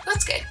Storm.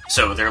 That's good.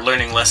 So they're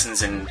learning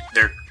lessons and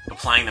they're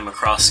applying them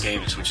across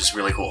games, which is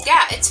really cool.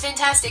 Yeah, it's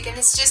fantastic, and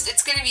it's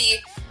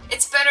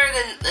better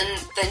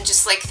than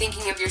just like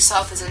thinking of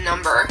yourself as a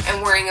number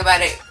and worrying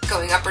about it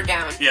going up or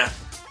down. Yeah.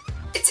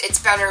 It's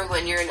better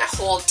when you're in a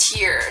whole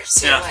tier,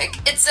 so Yeah. you're like,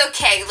 it's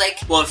okay, like...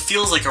 Well, it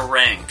feels like a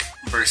rank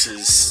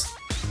versus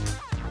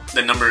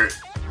the number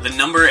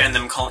and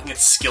them calling it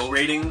skill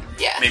rating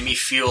made me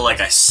feel like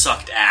I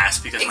sucked ass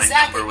because my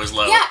number was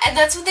low. Yeah, and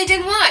that's what they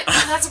didn't want.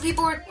 And that's what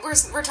people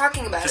were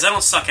talking about. Because I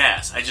don't suck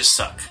ass, I just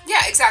suck.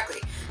 Yeah,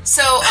 exactly.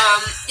 So,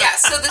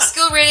 so the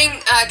skill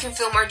rating can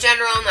feel more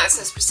general, not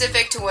so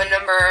specific to one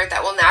number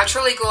that will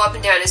naturally go up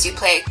and down as you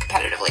play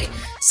competitively.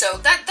 So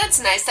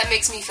that's nice. That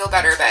makes me feel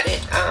better about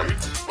it.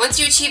 Once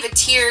you achieve a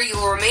tier, you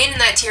will remain in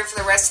that tier for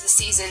the rest of the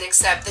season,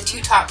 except the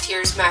 2 top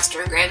tiers,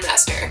 Master and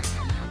Grandmaster.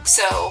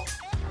 So,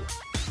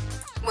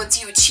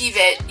 once you achieve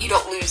it, you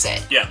don't lose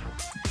it. Yeah.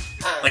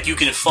 Like, you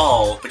can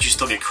fall, but you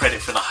still get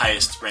credit for the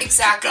highest rank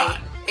you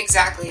got.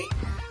 Exactly.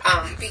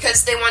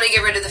 Because they want to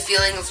get rid of the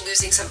feeling of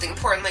losing something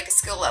important like a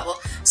skill level.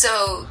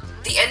 So,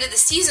 the end of the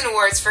season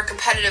awards for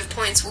competitive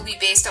points will be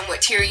based on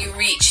what tier you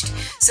reached.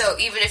 So,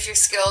 even if your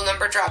skill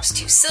number drops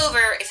to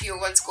silver, if you were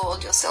once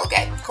gold, you'll still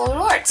get gold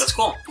awards. That's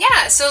cool.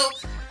 Yeah, so,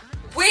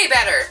 way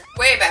better.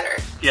 Way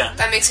better. Yeah.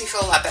 That makes me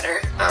feel a lot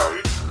better.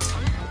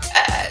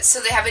 So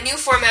they have a new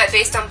format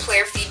based on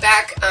player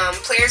feedback.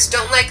 Players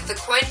don't like the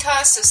coin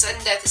toss, so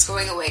sudden death is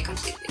going away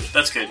completely.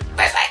 That's good.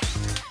 Bye-bye.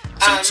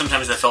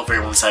 Sometimes that felt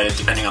very one-sided,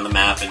 depending on the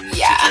map and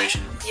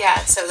situation. Yeah,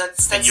 so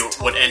that's and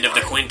totally what end of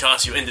the coin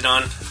toss you ended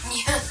on?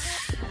 Yeah.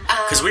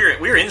 Because we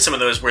were in some of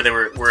those where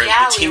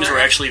the teams were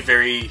actually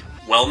very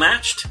well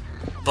matched,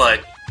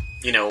 but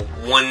you know,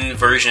 one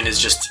version is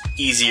just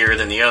easier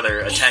than the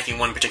other. Attacking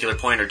one particular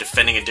point or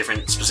defending a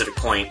different specific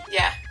point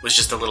was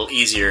just a little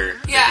easier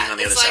than being on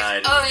the other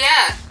side. Oh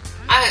yeah,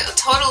 I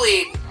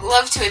totally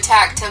love to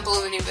attack Temple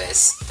of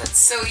Anubis. That's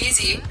so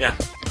easy. Yeah.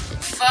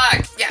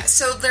 Fuck. Yeah,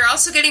 so they're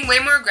also getting way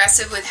more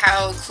aggressive with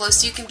how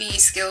close you can be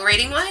skill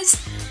rating wise.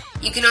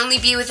 You can only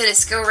be within a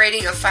skill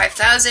rating of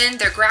 5,000.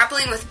 They're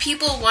grappling with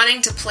people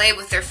wanting to play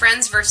with their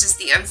friends versus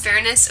the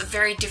unfairness of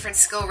very different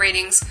skill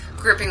ratings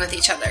grouping with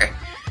each other.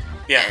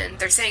 Yeah. And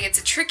they're saying it's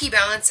a tricky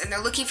balance, and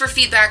they're looking for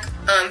feedback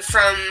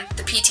from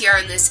the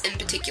PTR on this in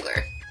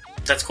particular.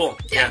 That's cool.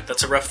 Yeah,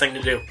 that's a rough thing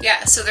to do.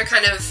 Yeah, so they're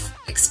kind of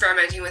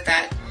experimenting with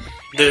that.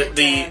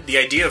 The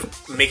idea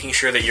of making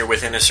sure that you're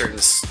within a certain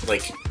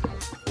like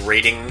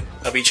rating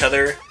of each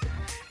other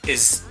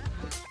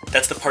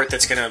that's the part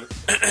that's gonna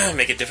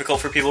make it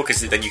difficult for people,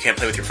 because then you can't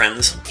play with your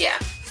friends. Yeah.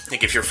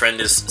 Like, if your friend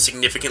is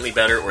significantly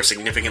better or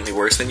significantly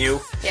worse than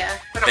you,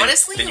 but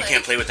honestly, then you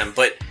can't play with them.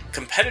 But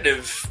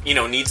competitive,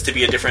 needs to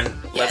be a different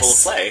level of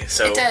play,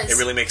 so it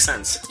really makes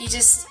sense.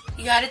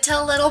 You gotta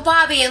tell little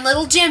Bobby and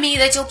little Jimmy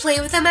that you'll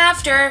play with them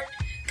after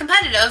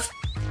competitive.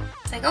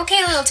 It's like,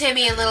 okay, little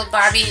Timmy and little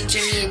Barbie and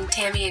Jimmy and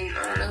Tammy and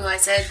I don't know who I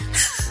said.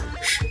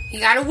 You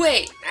gotta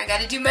wait. I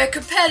gotta do my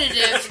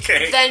competitive.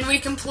 Okay. Then we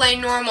can play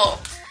normal.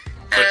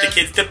 Put the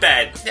kids to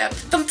bed. Yeah,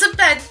 put them to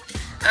bed.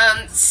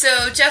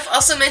 So Jeff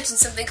also mentioned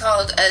something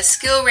called a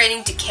skill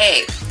rating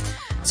decay.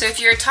 So if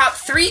you're a top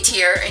 3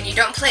 tier and you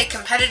don't play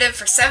competitive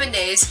for 7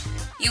 days,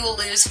 you will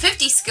lose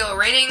 50 skill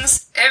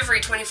ratings every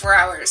 24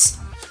 hours.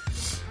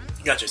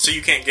 Gotcha. So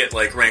you can't get,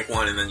 like, rank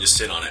 1 and then just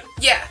sit on it.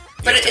 Yeah.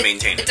 You have to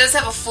maintain it. It does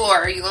have a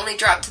floor. You only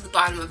drop to the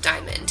bottom of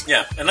diamond.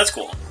 Yeah, and that's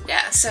cool.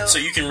 Yeah, so... So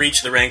you can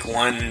reach the rank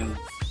 1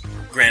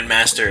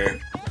 Grandmaster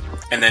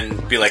and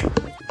then be like,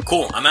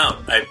 cool, I'm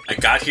out. I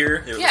got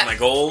here. It was my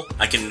goal.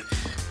 I can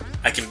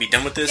be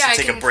done with this and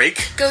take a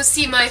break. Go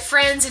see my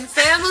friends and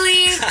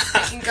family.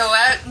 I can go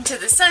out into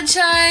the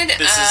sunshine.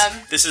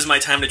 This is my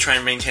time to try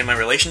and maintain my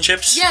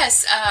relationships.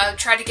 Yes,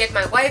 try to get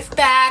my wife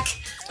back,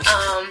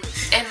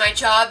 and my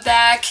job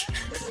back,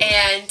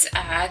 and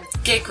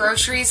get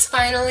groceries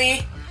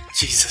finally.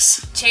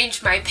 Jesus.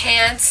 Change my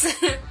pants.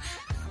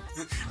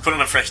 Put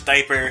on a fresh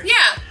diaper.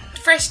 Yeah,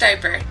 fresh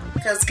diaper.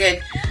 Feels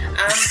good.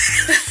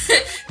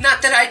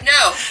 Not that I'd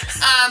know.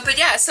 But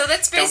yeah, so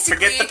that's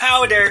basically... Don't forget the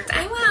powder.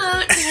 I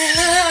won't.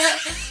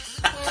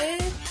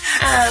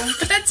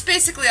 But that's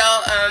basically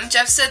all.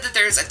 Jeff said that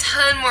there's a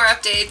ton more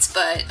updates,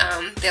 but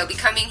they'll be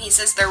coming. He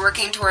says they're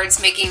working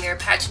towards making their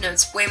patch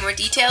notes way more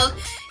detailed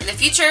in the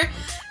future.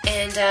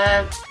 And,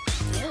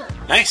 yeah.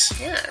 Nice.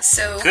 Yeah,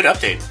 so... Good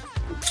update.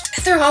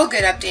 They're all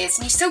good updates,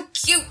 and he's so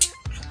cute.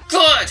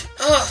 God.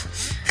 Ugh.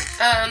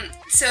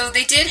 So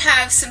they did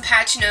have some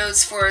patch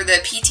notes for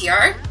the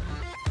PTR,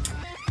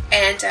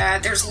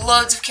 and there's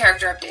loads of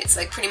character updates.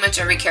 Like, pretty much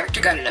every character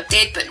got an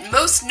update, but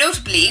most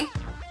notably,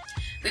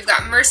 we've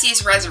got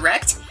Mercy's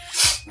Resurrect.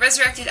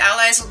 Resurrected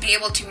allies will be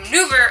able to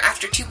maneuver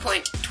after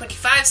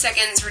 2.25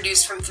 seconds,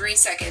 reduced from 3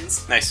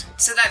 seconds. Nice.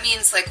 So that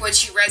means, like, when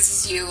she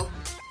reses you...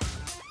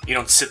 You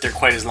don't sit there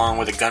quite as long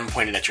with a gun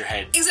pointed at your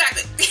head.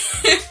 Exactly.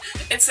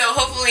 And so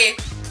hopefully,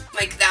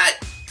 like, that...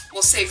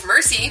 will save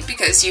Mercy,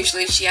 because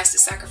usually she has to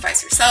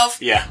sacrifice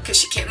herself. Yeah. Because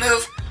she can't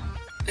move.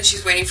 And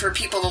she's waiting for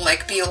people to,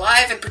 like, be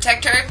alive and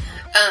protect her.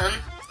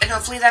 And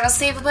hopefully that'll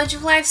save a bunch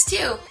of lives,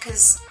 too.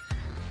 Because...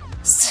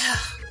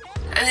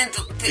 And then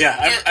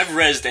I've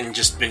rezzed and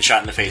just been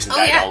shot in the face and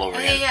died all over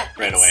again.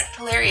 Right away.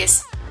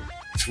 Hilarious.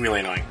 It's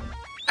really annoying.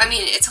 I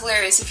mean, it's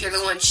hilarious if you're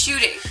the one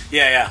shooting.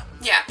 Yeah,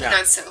 but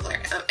not so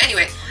hilarious.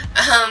 Anyway,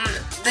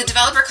 the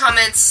developer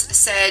comments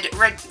said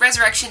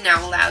Resurrection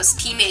now allows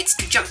teammates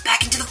to jump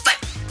back into the fight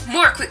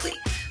more quickly,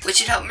 which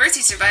should help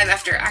Mercy survive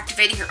after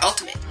activating her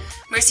ultimate.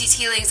 Mercy's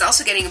healing is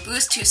also getting a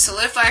boost to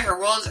solidify her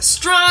role as a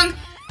strong,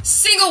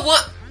 single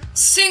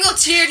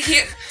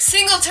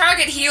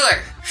target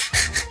healer.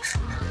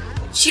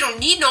 She don't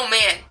need no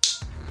man.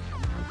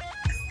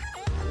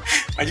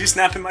 Why'd you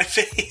snap in my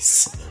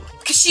face?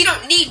 Because she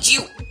don't need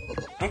you.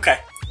 Okay.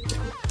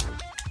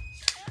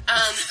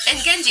 And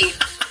Genji.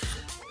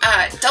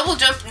 Double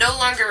jump no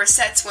longer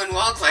resets when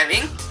wall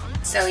climbing,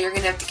 so you're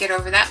gonna have to get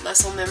over that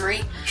muscle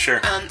memory. Sure.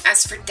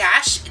 As for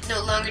dash, it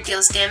no longer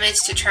deals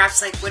damage to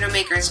traps like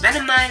Widowmaker's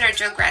Venom Mine or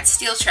Junkrat's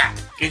Steel Trap.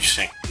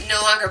 Interesting. It no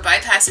longer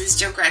bypasses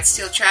Junkrat's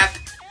Steel Trap,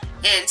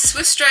 and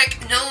Swift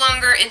Strike no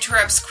longer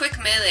interrupts quick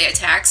melee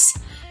attacks.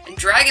 And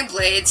Dragon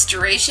Blade's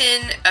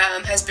duration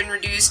has been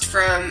reduced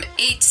from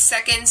 8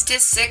 seconds to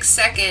 6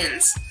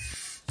 seconds.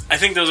 I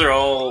think those are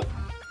all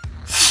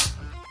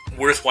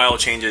worthwhile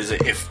changes.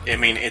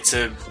 It's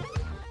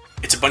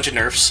a bunch of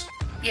nerfs.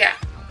 Yeah.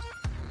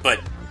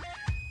 But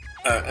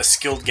a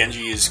skilled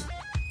Genji is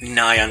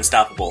nigh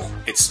unstoppable.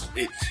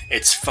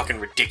 It's fucking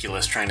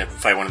ridiculous trying to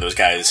fight one of those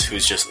guys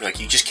who's just like,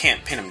 you just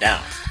can't pin him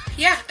down.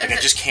 Yeah. Like, I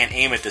just can't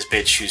aim at this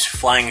bitch who's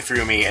flying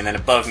through me and then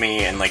above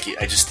me, and like,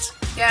 I just...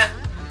 Yeah.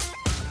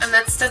 And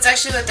that's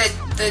actually what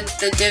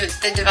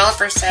the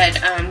developer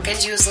said.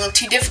 Genji was a little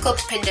too difficult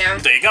to pin down.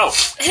 There you go.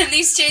 And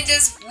these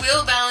changes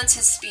will balance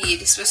his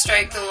speed. Swift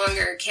Strike no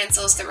longer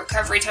cancels the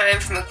recovery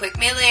time from a quick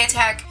melee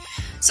attack,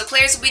 so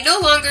players will no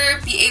longer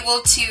be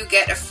able to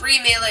get a free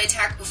melee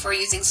attack before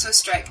using Swift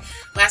Strike.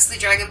 Lastly,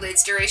 Dragon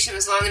Blade's duration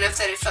was long enough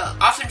that it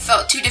often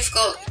felt too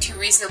difficult to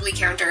reasonably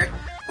counter,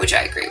 which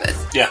I agree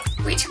with. Yeah.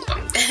 Way too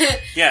long.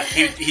 Yeah,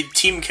 he'd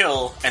team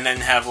kill and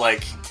then have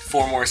like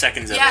 4 more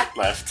seconds of it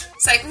left.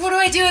 It's like, what do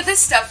I do with this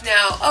stuff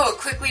now? Oh,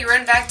 quickly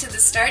run back to the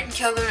start and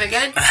kill them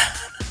again?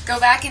 Go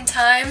back in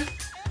time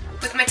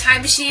with my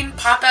time machine,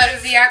 pop out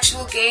of the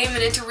actual game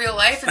and into real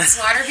life and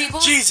slaughter people?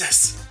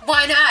 Jesus!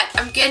 Why not?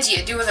 I'm Genji,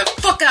 I do what the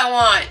fuck I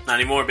want! Not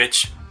anymore,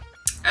 bitch.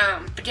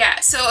 But yeah,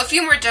 so a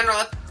few more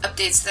general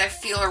updates that I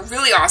feel are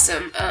really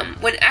awesome.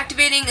 When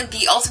activating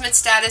the ultimate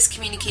status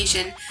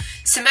communication,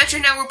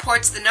 Symmetra now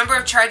reports the number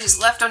of charges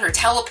left on her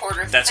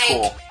teleporter. That's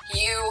cool.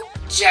 You,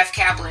 Jeff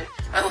Kaplan.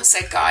 I almost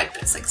said God,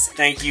 but it's like...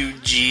 Thank you,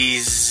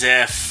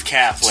 Jeff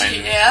Kaplan.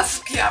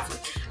 Jeff Kaplan.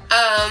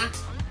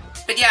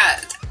 But yeah,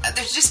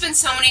 there's just been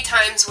so many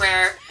times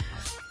where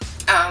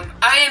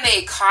I am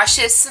a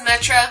cautious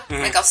Symmetra.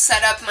 Mm-hmm. Like, I'll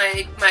set up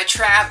my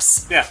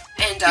traps. Yeah,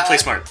 and you play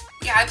smart.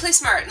 Yeah, I play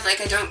smart, and like,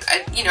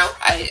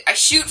 I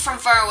shoot from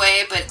far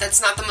away, but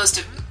that's not the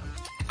most...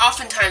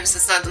 Oftentimes,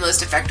 that's not the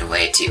most effective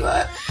way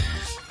to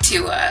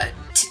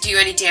do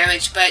any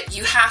damage, but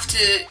you have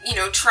to,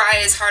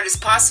 try as hard as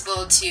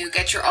possible to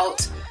get your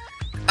ult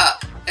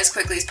up as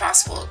quickly as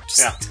possible.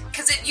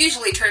 Because it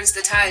usually turns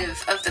the tide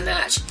of the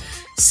match.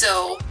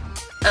 So,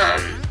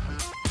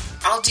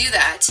 I'll do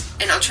that,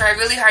 and I'll try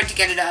really hard to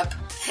get it up.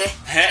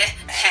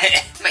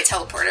 My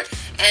teleporter.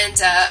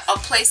 And I'll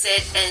place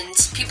it, and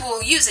people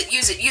will use it.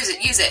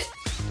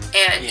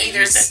 And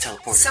either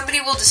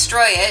somebody will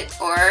destroy it,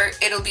 or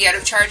it'll be out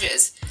of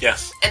charges. Yeah.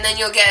 And then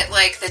you'll get,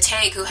 like, the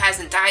tank who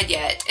hasn't died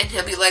yet, and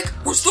he'll be like,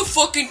 where's the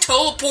fucking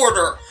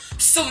teleporter?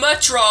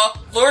 Symmetra,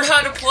 learn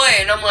how to play.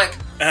 And I'm like,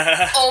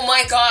 oh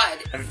my god.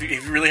 Have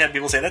you really had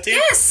people say that to you?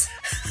 Yes!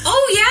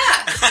 Oh,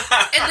 yeah!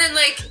 And then,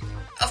 like,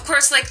 of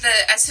course, like,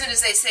 as soon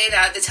as they say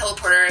that, the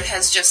teleporter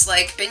has just,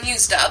 like, been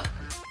used up.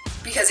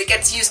 Because it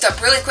gets used up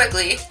really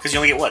quickly. Because you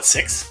only get, what,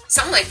 6?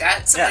 Something like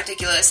that. Something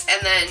ridiculous.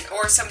 And then,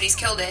 or somebody's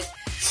killed it.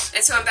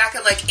 And so I'm back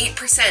at, like,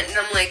 8%. And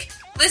I'm like,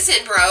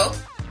 listen,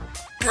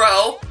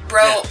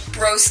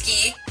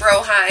 broski,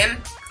 broheim.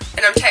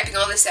 And I'm typing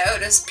all this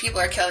out as people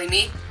are killing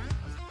me.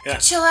 Yeah.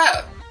 Chill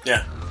out.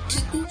 Yeah.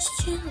 Just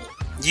chill.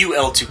 You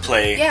L2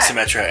 play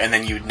Symmetra, and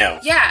then you'd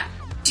know. Yeah.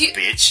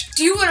 Bitch.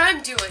 Do what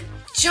I'm doing.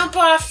 Jump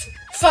off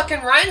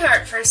fucking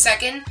Reinhardt for a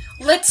second.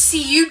 Let's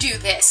see you do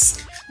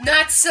this.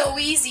 Not so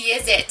easy,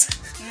 is it?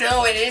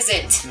 No, it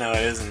isn't. No,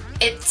 it isn't.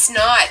 It's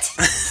not.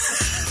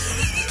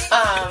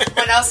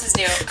 What else is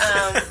new?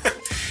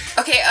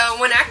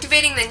 When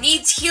activating the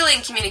needs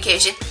healing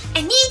communication.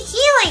 I need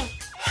healing.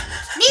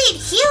 Need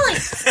healing.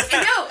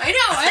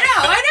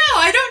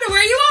 I don't know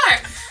where you are.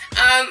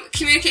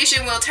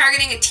 Communication while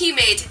targeting a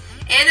teammate.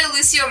 Anna,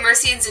 Lucio,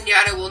 Mercy, and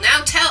Zenyatta will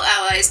now tell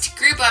allies to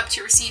group up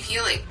to receive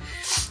healing.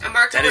 A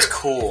marker that is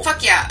cool.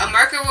 Fuck yeah. A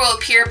marker will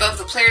appear above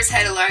the player's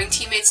head, allowing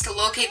teammates to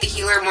locate the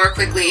healer more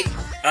quickly.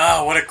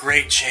 Oh, what a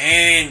great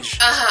change.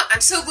 I'm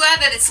so glad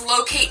that it's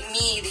locate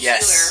me, the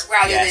healer,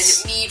 rather than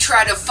me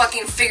try to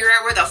fucking figure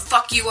out where the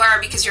fuck you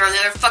are because you're on the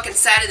other fucking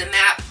side of the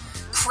map,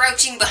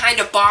 crouching behind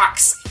a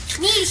box.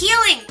 Need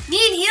healing.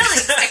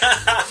 Like,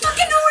 I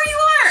fucking know where you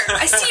are.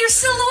 I see your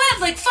silhouette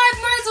like 5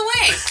 miles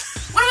away.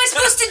 What am I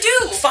supposed to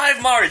do?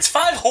 5 mards.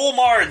 5 whole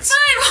mards.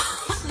 5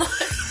 whole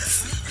mards.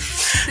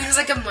 It was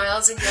like a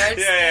miles and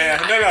yards.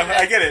 Yeah. No,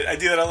 I get it. I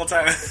do that all the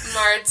time.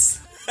 Mards.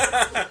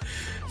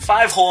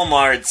 5 whole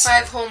mards.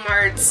 5 whole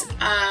mards.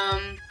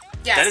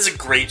 Yeah. That is a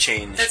great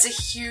change. That's a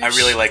huge... I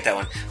really like that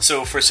one.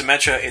 So for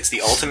Symmetra, it's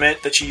the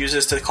ultimate that she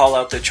uses to call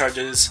out the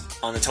charges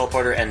on the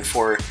teleporter, and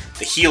for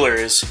the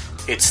healers,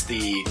 it's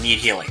the need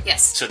healing.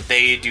 Yes. So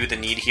they do the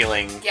need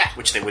healing,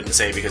 which they wouldn't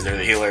say because they're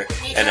the healer,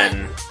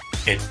 then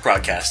it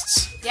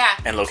broadcasts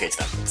and locates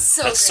them.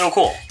 That's so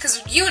cool.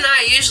 Because you and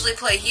I usually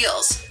play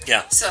heals.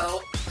 Yeah.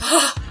 So...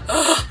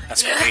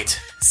 That's great.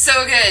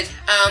 So good.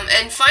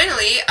 And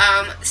finally,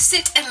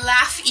 sit and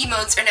laugh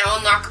emotes are now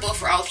unlockable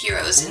for all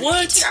heroes in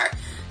PTR.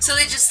 So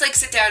they just like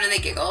sit down and they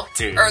giggle.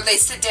 Dude. Or they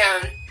sit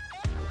down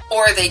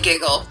or they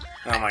giggle.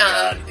 Oh my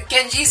god.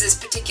 Genji's is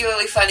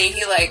particularly funny.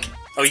 He like...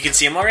 Oh, you can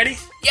see him already?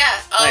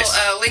 Yeah, I'll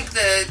Nice. link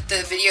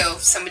the video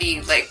if somebody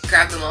like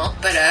grabbed them all.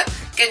 But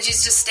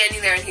Genji's just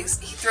standing there and he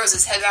throws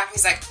his head back and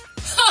he's like...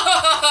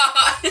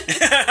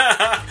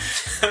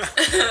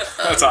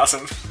 That's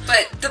awesome.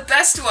 But the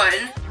best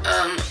one,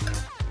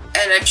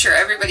 and I'm sure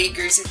everybody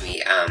agrees with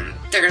me,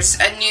 there's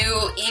a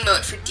new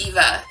emote for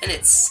Diva, and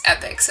it's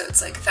epic, so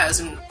it's like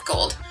 1,000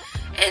 gold.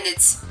 And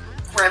it's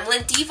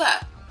Gremlin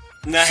Diva.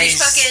 Nice.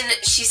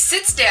 She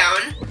sits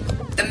down,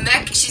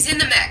 she's in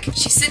the mech,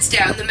 she sits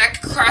down, the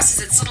mech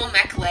crosses its little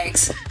mech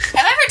legs.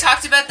 Have I ever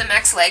talked about the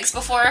mech's legs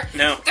before?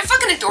 No. They're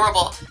fucking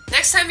adorable.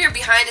 Next time you're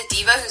behind a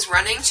Diva who's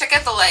running, check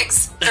out the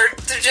legs. They're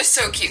just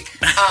so cute.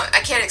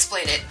 I can't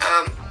explain it.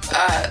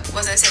 What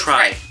was I saying?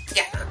 Try. Right.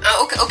 Yeah.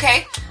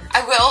 Okay.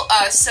 I will.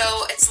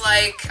 So it's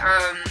like,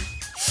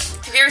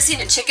 have you ever seen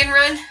a chicken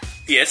run?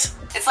 Yes.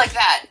 It's like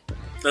that.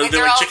 They're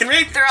like chicken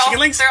legs? They're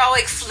all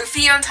like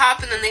floofy on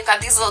top, and then they've got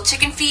these little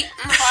chicken feet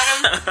on the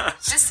bottom.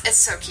 It's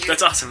so cute.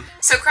 That's awesome.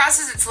 So it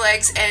crosses its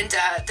legs, and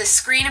the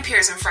screen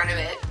appears in front of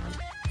it,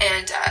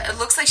 and it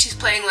looks like she's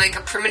playing like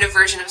a primitive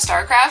version of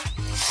StarCraft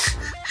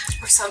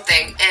or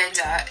something. And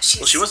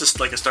she was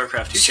like a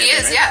StarCraft 2 She champion,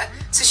 is, right? yeah.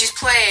 So she's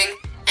playing,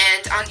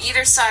 and on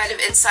either side of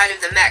inside of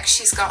the mech,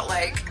 she's got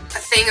like a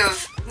thing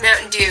of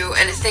Mountain Dew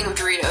and a thing of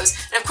Doritos.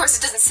 And of course,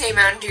 it doesn't say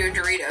Mountain Dew and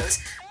Doritos,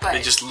 but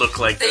they just look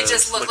like like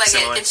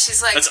similar. it. And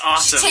she's like, that's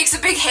awesome. She takes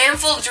a big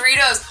handful of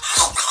Doritos,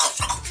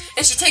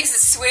 and she takes a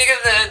swig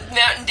of the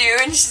Mountain Dew,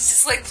 and she's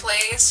just like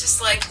playing. It's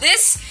just like,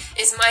 this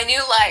is my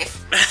new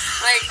life.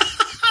 Like,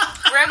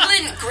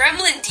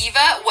 Gremlin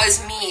Diva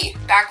was me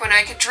back when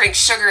I could drink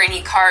sugar and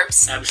eat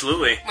carbs.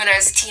 Absolutely. When I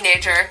was a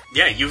teenager.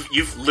 Yeah,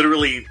 you've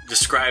literally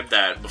described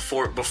that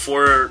before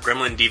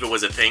Gremlin Diva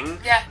was a thing.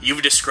 Yeah.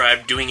 You've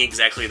described doing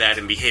exactly that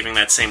and behaving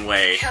that same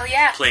way. Hell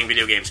yeah. Playing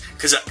video games.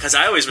 Because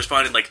I always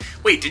responded like,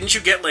 wait, didn't you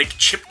get like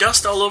chip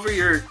dust all over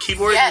your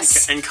keyboard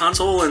and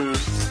console and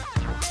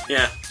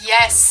yeah.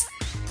 Yes.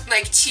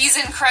 Like cheese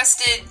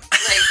encrusted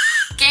like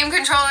game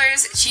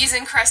controllers, cheese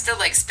encrusted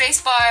like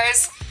space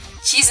bars,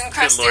 cheese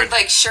encrusted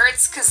like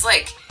shirts, because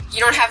like you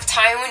don't have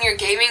time when you're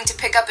gaming to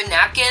pick up a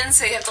napkin,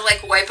 so you have to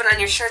like wipe it on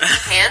your shirt and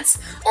pants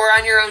or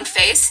on your own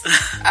face.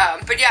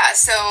 But yeah,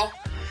 so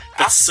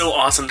that's so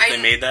awesome that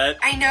they made that.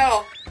 I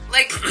know.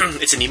 Like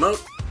it's an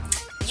emote?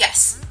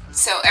 Yes.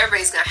 So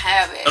everybody's gonna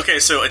have it. Okay,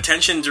 so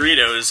attention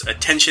Doritos,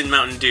 attention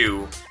Mountain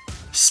Dew,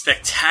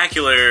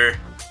 spectacular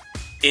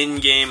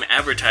in-game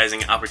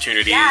advertising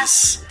opportunities. Yeah.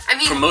 I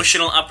mean,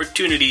 promotional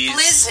opportunities.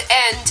 Blizz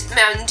and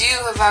Mountain Dew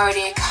have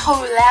already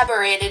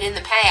collaborated in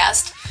the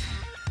past.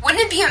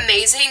 Wouldn't it be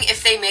amazing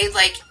if they made,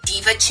 like,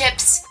 Diva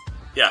chips?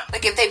 Yeah.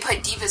 Like, if they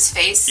put Diva's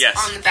face Yes.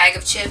 on the bag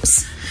of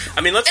chips.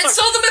 I mean, let's and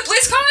sold them at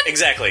BlizzCon?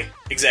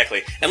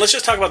 Exactly. And let's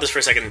just talk about this for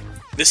a second.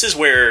 This is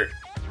where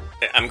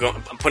I'm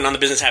putting on the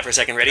business hat for a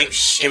second. Ready? Oh,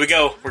 shit. Here we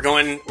go. We're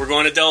going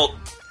adult.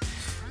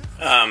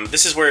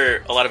 This is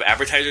where a lot of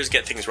advertisers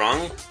get things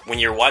wrong. When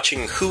you're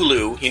watching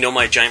Hulu, you know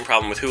my giant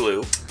problem with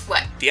Hulu.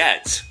 What? The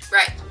ads.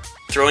 Right.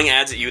 Throwing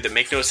ads at you that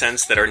make no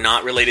sense, that are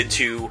not related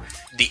to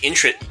the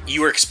interest.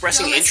 You are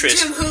expressing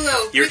interest. Listen to him,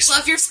 Hulu. We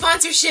love your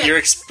sponsorship. You're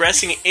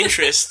expressing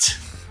interest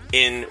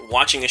in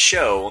watching a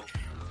show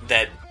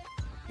that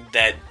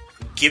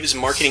gives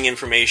marketing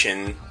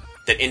information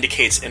that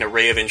indicates an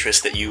array of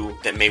interests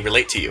that may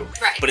relate to you.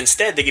 Right. But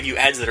instead, they give you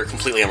ads that are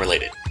completely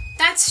unrelated.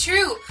 That's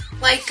true.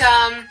 Like,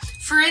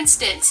 for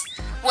instance,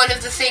 one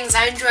of the things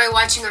I enjoy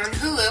watching on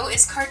Hulu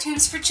is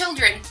cartoons for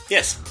children.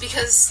 Yes.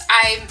 Because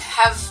I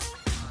have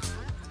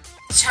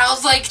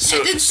childlike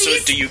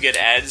tendencies. So do you get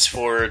ads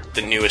for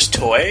the newest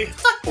toy?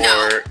 Fuck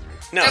no.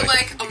 No. They're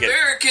like,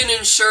 American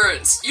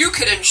insurance. You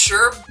can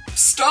insure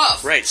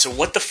stuff. Right, so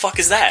what the fuck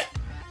is that?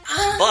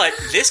 But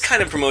this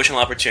kind of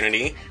promotional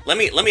opportunity, let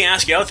me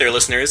ask you out there,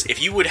 listeners,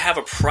 if you would have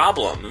a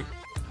problem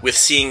with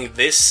seeing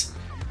this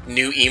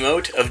new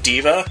emote of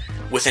Diva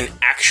with an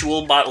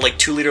actual bottle, like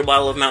 2-liter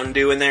bottle of Mountain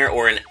Dew in there,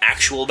 or an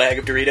actual bag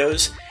of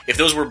Doritos, if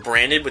those were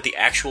branded with the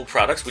actual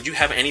products, would you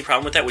have any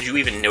problem with that? Would you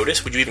even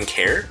notice? Would you even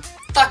care?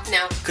 Fuck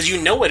no. Because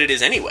you know what it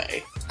is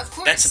anyway. Of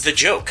course. That's the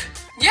joke.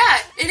 Yeah,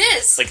 it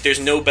is. Like, there's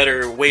no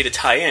better way to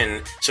tie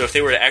in, so if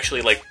they were to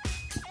actually, like,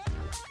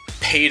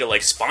 pay to,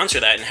 like, sponsor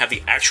that and have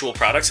the actual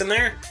products in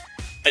there,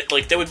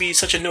 like, that would be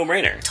such a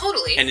no-brainer.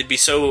 Totally. And it'd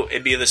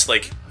be this,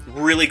 like,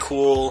 really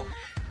cool,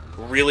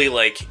 really,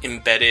 like,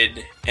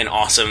 embedded and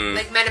awesome...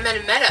 Like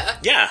meta.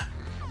 Yeah.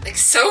 Like,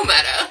 so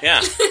meta.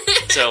 Yeah.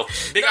 So,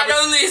 Not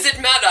only is it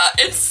meta,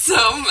 it's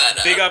so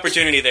meta. Big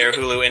opportunity there,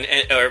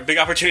 Hulu, or big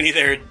opportunity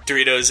there,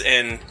 Doritos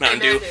and Mountain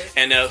Dew.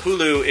 And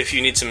Hulu, if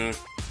you need some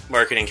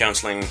marketing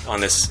counseling on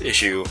this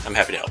issue, I'm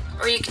happy to help.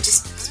 Or you can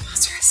just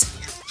sponsor us.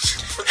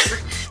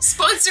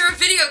 Sponsor a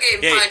video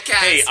game podcast.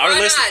 Hey,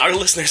 our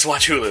listeners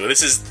watch Hulu.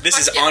 This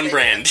is on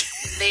brand.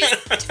 They do.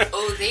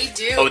 Oh, they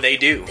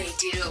do. They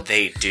do.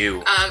 They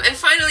do. And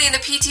finally, in the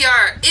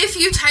PTR, if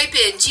you type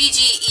in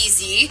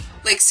GGEZ,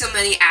 like so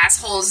many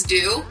assholes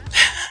do,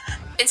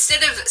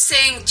 instead of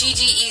saying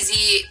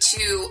GGEZ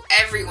to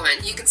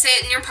everyone, you can say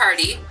it in your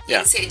party. You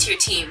can say it to your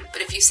team.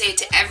 But if you say it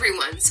to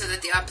everyone so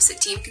that the opposite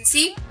team can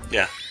see,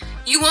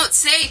 you won't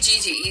say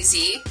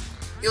GGEZ.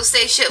 You'll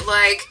say shit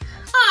like,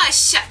 "Aw,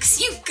 shucks,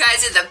 you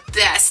guys are the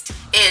best.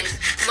 And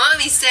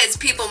mommy says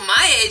people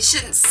my age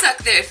shouldn't suck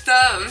their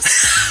thumbs."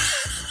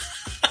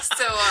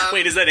 So,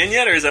 wait, is that in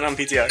yet, or is that on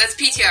PTR? That's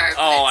PTR.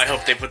 Oh, I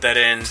hope they put that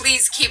in.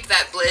 Please keep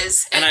that,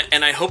 Blizz.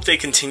 And I hope they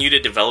continue to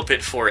develop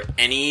it for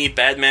any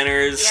bad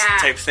manners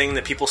type thing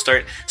that people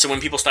start. So when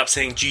people stop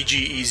saying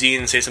GGEZ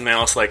and say something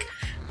else like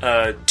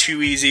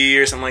too easy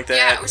or something like that.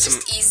 Yeah, or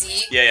just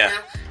easy. Yeah.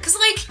 Because,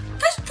 like,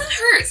 that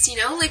hurts, you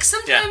know? Like,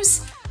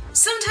 sometimes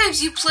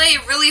you play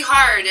really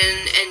hard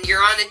and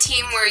you're on a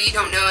team where you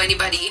don't know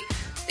anybody.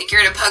 Like,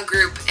 you're in a pug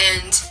group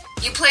and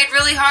you played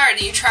really hard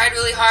and you tried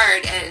really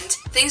hard and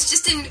things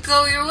just didn't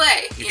go your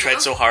way. You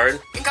tried so hard.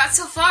 And got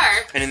so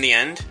far. And in the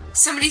end?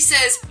 Somebody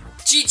says,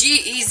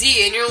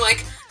 GGEZ, and you're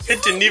like,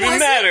 it didn't even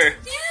matter.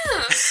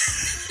 Yeah.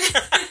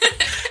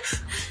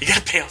 You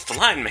gotta pay off the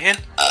line, man.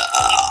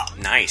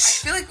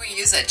 Nice. I feel like we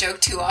use that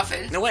joke too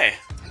often. No way.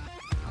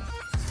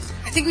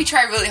 I think we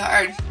tried really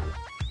hard.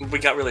 We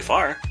got really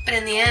far. But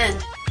in the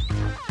end...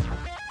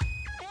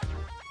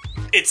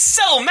 It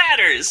so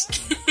matters!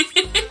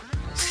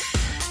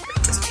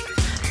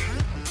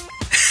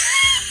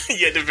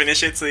 You had to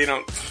finish it so you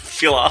don't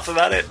feel off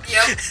about it?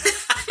 Yep.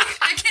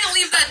 I can't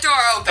leave that door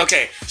open.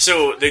 Okay,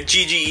 so the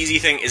GGEZ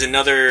thing is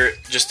another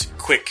just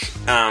quick,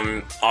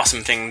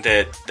 awesome thing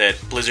that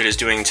Blizzard is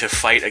doing to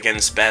fight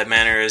against bad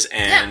manners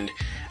and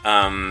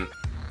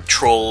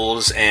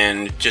trolls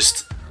and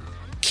just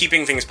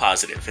keeping things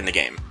positive in the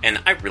game.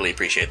 And I really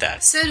appreciate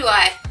that. So do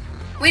I.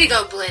 Way to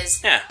go,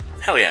 Blizz. Yeah,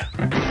 hell yeah.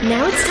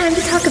 Now it's time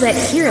to talk about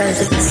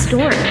Heroes of the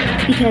Storm,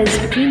 because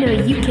we know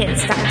you can't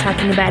stop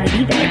talking about it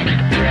either.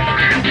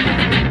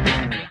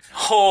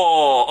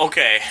 Oh,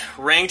 okay.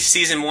 Ranked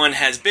Season 1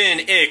 has been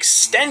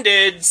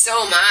extended. So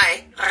am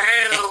I.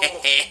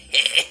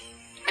 I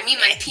mean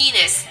my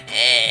penis.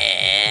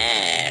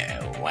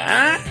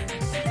 What?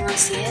 You want to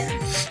see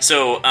it?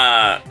 So,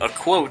 a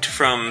quote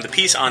from the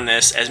piece on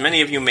this: as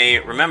many of you may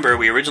remember,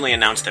 we originally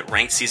announced that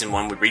Ranked Season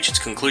 1 would reach its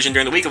conclusion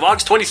during the week of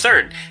August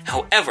 23rd.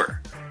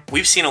 However,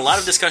 we've seen a lot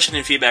of discussion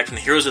and feedback from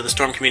the Heroes of the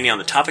Storm community on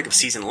the topic of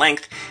season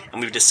length,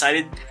 and we've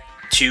decided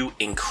to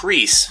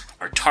increase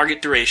our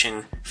target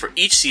duration for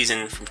each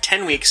season from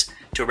 10 weeks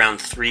to around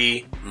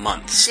 3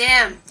 months.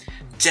 Damn,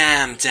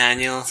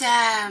 Daniel.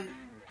 Damn.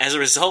 As a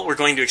result, we're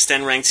going to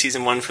extend Ranked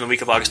Season 1 from the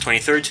week of August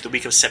 23rd to the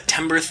week of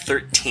September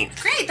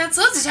 13th. Great, that's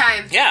loads of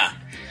time. Yeah.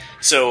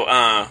 So,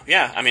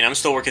 yeah, I mean, I'm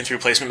still working through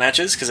placement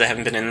matches because I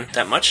haven't been in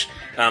that much,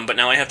 but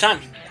now I have time.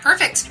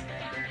 Perfect.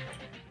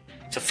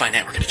 So find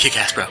out, we're going to kick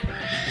ass, bro.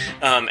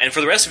 And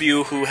for the rest of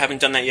you who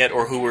haven't done that yet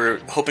or who were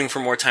hoping for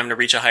more time to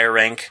reach a higher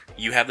rank,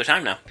 you have the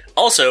time now.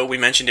 Also, we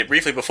mentioned it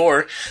briefly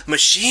before,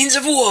 Machines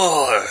of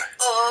War!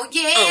 Oh,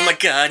 yeah! Oh my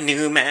god,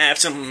 new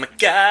maps, oh my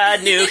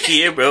god, new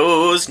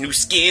heroes, new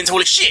skins,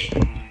 holy shit!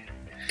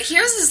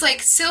 Heroes is,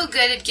 like, so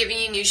good at giving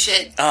you new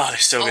shit. Oh, they're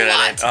so good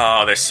at it.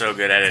 Oh, they're so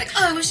good at it. Like,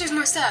 oh, I wish there's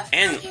more stuff.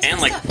 And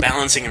like, stuff.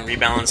 Balancing and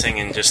rebalancing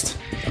and just...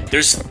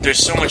 There's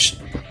so much...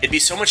 It'd be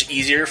so much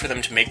easier for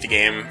them to make the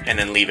game and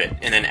then leave it,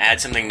 and then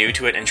add something new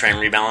to it and try and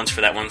rebalance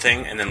for that one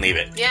thing and then leave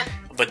it. Yeah.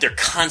 But they're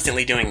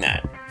constantly doing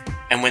that.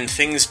 And when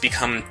things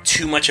become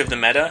too much of the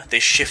meta, they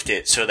shift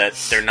it so that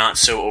they're not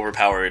so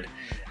overpowered,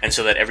 and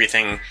so that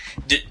everything...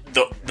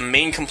 The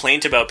main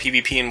complaint about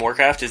PvP in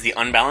Warcraft is the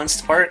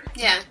unbalanced part.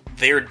 Yeah.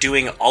 They are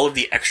doing all of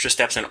the extra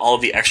steps and all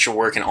of the extra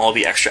work and all of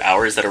the extra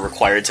hours that are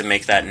required to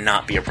make that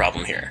not be a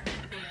problem here.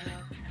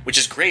 Which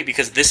is great,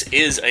 because this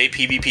is a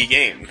PvP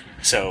game.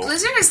 So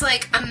Blizzard is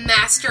like a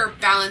master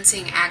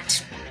balancing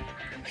act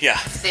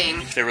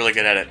thing. They're really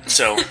good at it.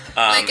 So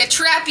like a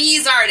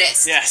trapeze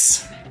artist.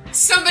 Yes.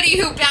 Somebody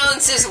who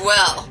balances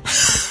well.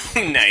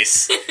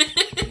 Nice.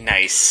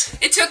 Nice.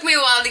 It took me a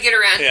while to get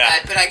around to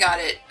that, but I got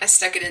it. I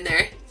stuck it in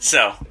there.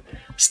 So,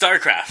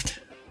 StarCraft.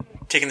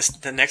 Taking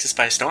the Nexus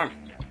by storm.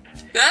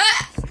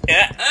 Ah!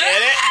 Yeah,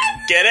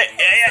 get it?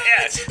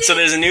 Yeah. So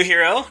there's a new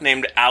hero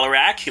named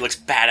Alarak. He looks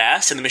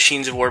badass in the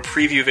Machines of War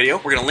preview video.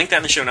 We're going to link that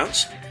in the show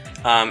notes.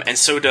 And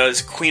so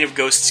does Queen of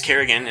Ghosts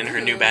Kerrigan in her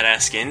new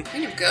badass skin.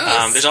 Queen of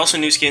Ghosts. There's also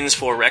new skins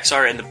for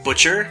Rexar and the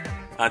Butcher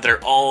that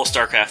are all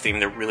StarCraft themed.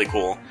 They're really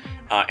cool.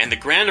 And the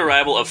grand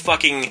arrival of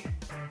fucking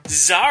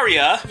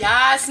Zarya.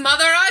 Yes,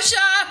 Mother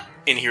Russia!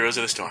 In Heroes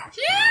of the Storm.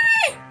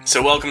 Yay!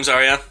 So welcome,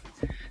 Zarya.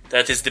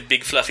 That is the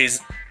big fluffy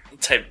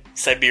type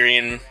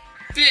Siberian...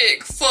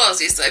 Big,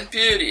 fuzzy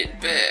Siberian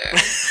bear.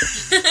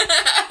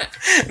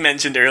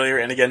 Mentioned earlier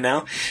and again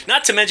now.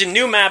 Not to mention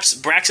new maps,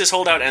 Braxis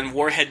Holdout and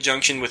Warhead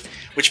Junction,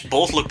 which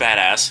both look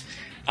badass.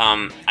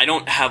 I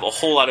don't have a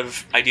whole lot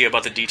of idea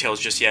about the details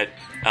just yet,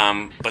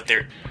 but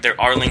there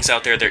are links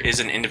out there. There is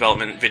an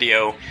in-development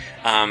video.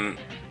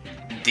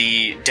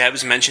 The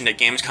devs mentioned at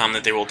Gamescom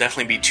that there will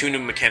definitely be 2 new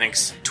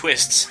mechanics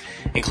twists,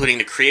 including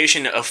the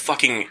creation of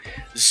fucking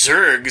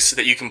Zergs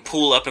that you can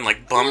pull up and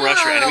like bum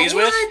rush your enemies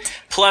with,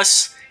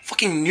 plus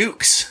fucking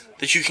nukes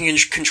that you can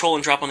control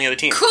and drop on the other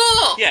team.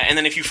 Cool! Yeah, and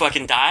then if you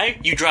fucking die,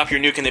 you drop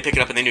your nuke and they pick it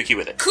up and they nuke you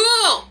with it.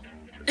 Cool!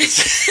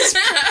 It's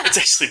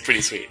actually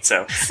pretty sweet.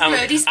 So I'm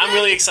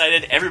really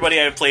excited.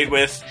 Everybody I've played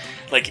with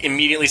like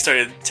immediately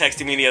started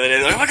texting me the other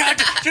day. Like, oh my god,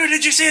 dude,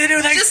 did you see the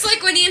new thing? Just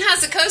like when Ian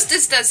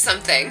Hazzakostas does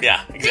something.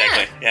 Yeah,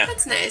 exactly. Yeah.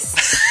 That's nice.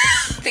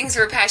 Things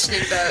we're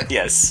passionate about.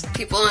 Yes.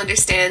 People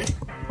understand.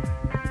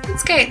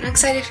 That's great. I'm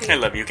excited for you. I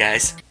love you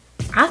guys.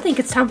 I think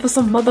it's time for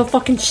some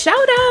motherfucking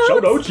shout-outs.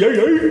 Shout-outs, yeah.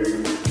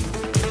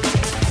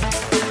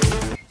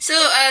 So,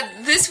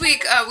 this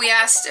week, we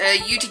asked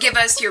you to give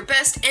us your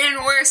best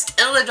and worst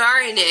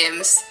Illidari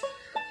names.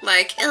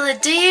 Like,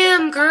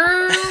 Illidam,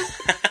 girl.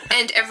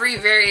 And every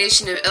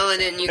variation of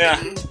Illidan you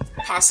can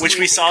possibly Which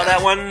we saw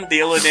that one, the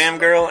Illidam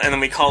girl, and then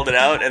we called it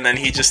out, and then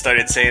he just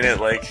started saying it,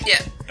 like,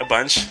 a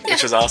bunch,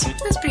 which was awesome.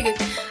 That's pretty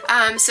good.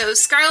 So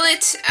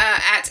Scarlet,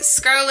 at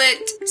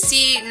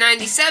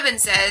ScarletC97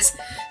 says,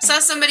 saw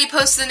somebody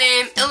post the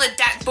name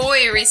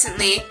Illidatboy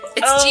recently.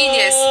 It's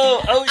genius.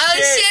 Oh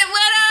shit,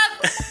 what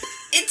up?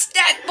 It's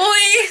that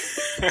boy!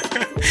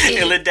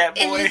 Illidatboy.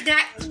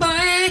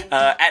 Illidatboy.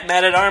 At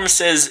Mad at Arms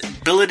says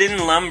Billidan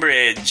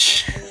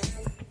Lumbridge.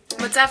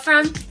 What's that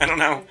from? I don't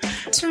know.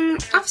 It's from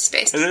Office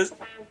Space. Is it?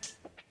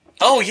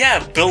 Oh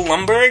yeah, Bill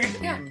Lumberg?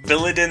 Yeah.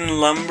 Billidan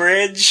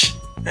Lumbridge.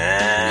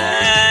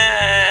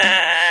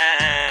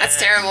 That's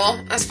terrible.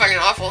 That's fucking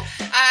awful.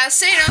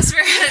 St.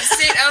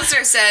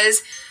 Elser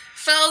says,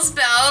 Fells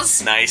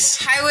Bells. Nice.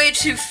 Highway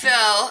to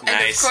Fel.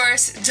 And of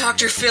course,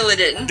 Dr.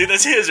 Philidin. Dude,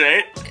 that's his,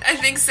 right? I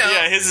think so.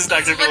 Yeah, his is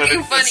Dr.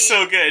 Philidin. Funny. It's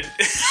so good.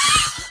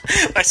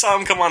 I saw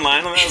him come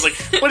online and I was like,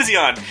 what is he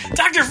on?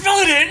 Dr.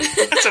 Philidin!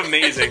 That's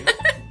amazing.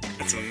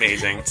 That's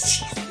amazing.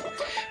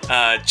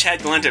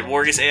 Chad Glenn at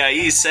Wargus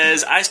AIE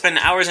says, I spend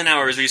hours and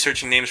hours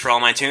researching names for all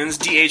my tunes.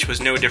 DH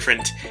was no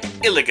different.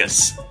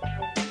 Illigus.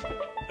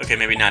 Okay,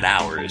 maybe not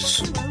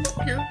hours.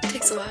 No, it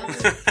takes a while.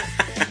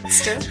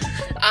 Still.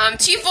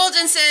 Chief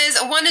Volden says,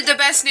 one of the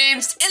best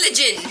names,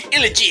 Illigen.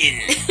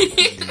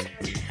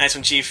 Nice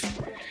one, Chief.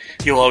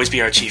 You'll always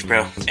be our chief,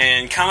 bro.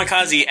 And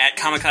Kamikaze at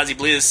Kamikaze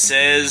Blizz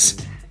says,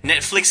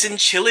 Netflix and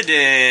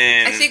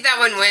Chillidan. I think that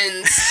one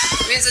wins.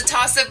 It's a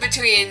toss-up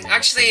between,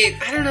 actually,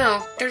 I don't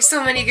know. There's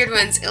so many good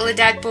ones.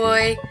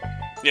 Illidatboy,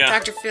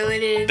 Dr.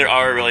 Philidin. There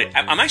are really...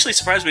 I'm actually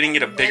surprised we didn't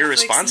get a bigger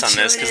response on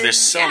this, because there's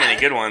so many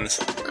good ones.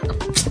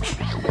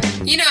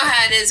 You know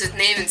how it is with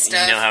naming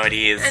stuff. You know how it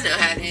is. I know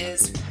how it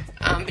is.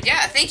 But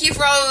yeah, thank you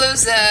for all of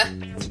those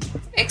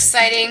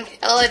exciting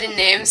Illidan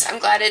names. I'm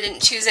glad I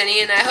didn't choose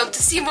any, and I hope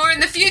to see more in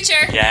the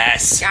future.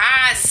 Yes.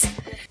 Yes.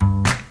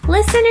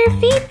 Listener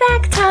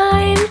feedback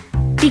time!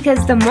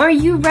 Because the more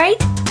you write,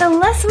 the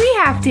less we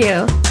have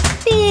to.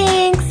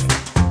 Thanks!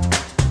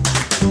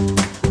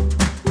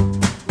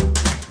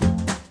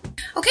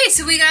 Okay, so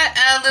so we got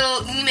a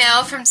little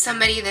email from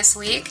somebody this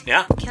week.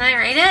 Yeah. Can I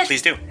read it?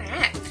 Please do.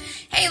 Alright.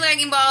 Hey,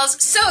 Lagging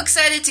Balls. So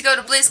excited to go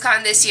to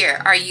BlizzCon this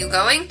year. Are you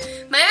going?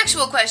 My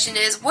actual question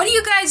is, what are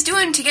you guys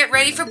doing to get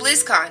ready for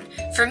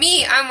BlizzCon? For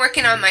me, I'm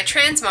working on my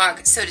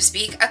transmog, so to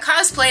speak, a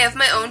cosplay of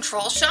my own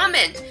troll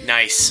shaman.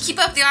 Nice. Keep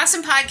up the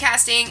awesome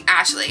podcasting,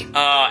 Ashley.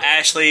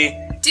 Ashley.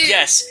 Dude.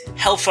 Yes.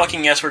 Hell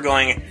fucking yes, we're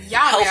going.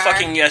 Yeah, Hell we are.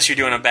 fucking yes, you're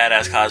doing a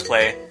badass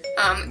cosplay.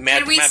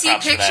 Can we see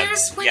props for that.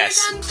 pictures when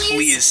yes, you're done, please?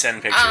 Please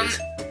send pictures.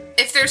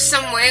 If there's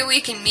some way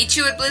we can meet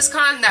you at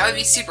BlizzCon, that would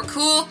be super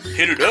cool.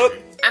 Hit it up.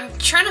 I'm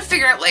trying to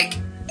figure out, like,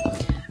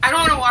 I don't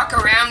want to walk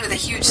around with a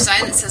huge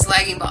sign that says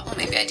Lagging Ball. Well,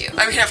 maybe I do.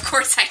 I mean, of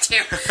course I do,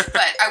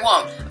 but I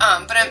won't.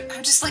 But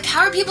I'm just like,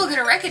 how are people going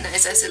to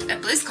recognize us at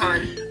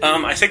BlizzCon?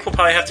 I think we'll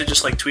probably have to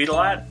just, like, tweet a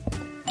lot.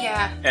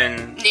 Yeah.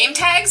 And... Name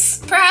tags,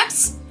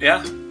 perhaps?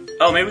 Yeah.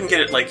 Oh, maybe we can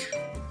get it, like,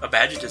 a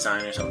badge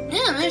design or something.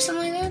 Yeah, maybe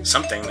something like that.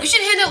 Something. We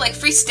should hand out, like,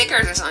 free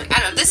stickers or something. I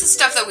don't know. This is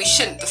stuff that we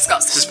shouldn't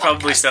discuss. This is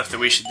probably stuff that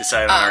we should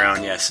decide on our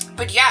own, yes.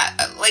 But yeah,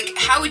 like,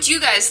 how would you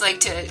guys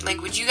like to,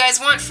 like, would you guys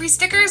want free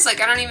stickers? Like,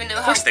 I don't even know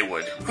how... Of course they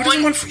would. Who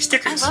doesn't want free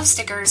stickers? I love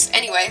stickers.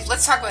 Anyway,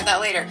 let's talk about that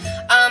later.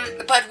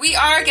 But we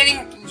are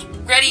getting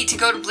ready to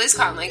go to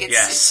BlizzCon. Like,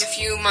 it's a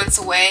few months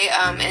away,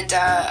 and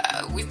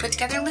we've put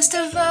together a list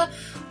of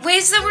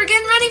ways that we're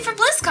getting ready for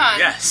BlizzCon.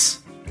 Yes.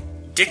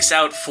 Dicks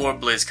out for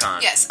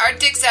BlizzCon. Yes, our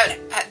dicks out.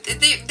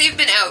 They've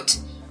been out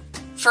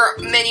for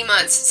many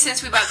months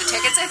since we bought the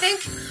tickets, I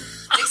think.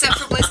 Dicks out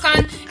for BlizzCon,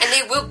 and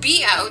they will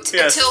be out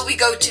until we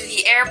go to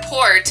the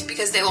airport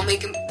because they will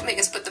make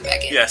us put them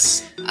back in.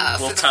 Yes.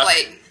 For the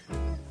flight.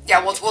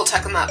 Yeah, we'll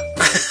tuck them up.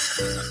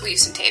 We'll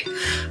use some tape.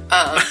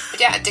 But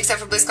yeah, dicks out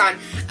for BlizzCon.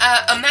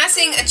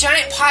 Amassing a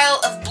giant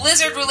pile of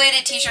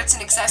Blizzard-related t-shirts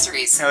and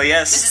accessories. Hell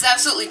yes. This is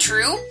absolutely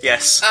true.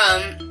 Yes.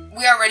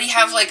 We already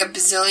have like a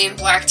bazillion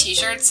black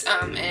t-shirts,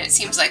 and it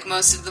seems like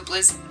most of the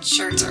Blizz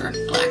shirts are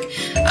black.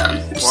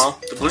 Well,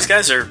 the Blizz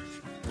guys are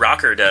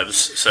rocker devs,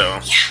 so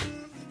yeah,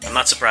 I'm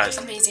not surprised.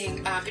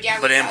 Amazing. But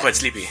yeah, but I am quite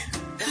sleepy.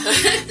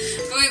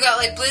 But we've got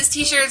like Blizz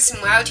t-shirts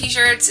and WoW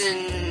t-shirts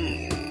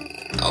and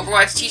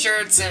Overwatch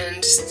t-shirts and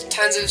just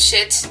tons of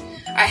shit.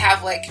 I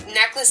have like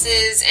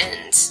necklaces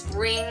and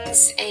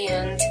rings,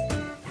 and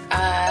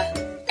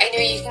I know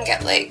you can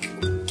get like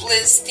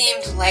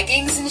Blizz-themed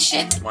leggings and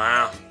shit.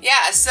 Wow.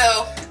 Yeah,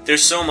 so...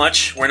 There's so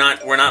much. We're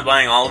not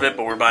buying all of it,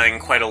 but we're buying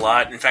quite a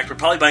lot. In fact, we're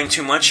probably buying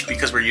too much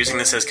because we're using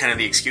this as kind of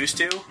the excuse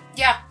to.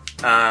 Yeah.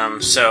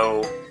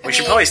 So we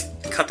should probably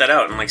cut that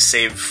out and, like,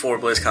 save for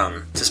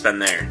BlizzCon to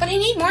spend there. But I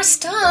need more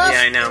stuff.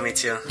 Yeah, I know, me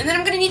too. And then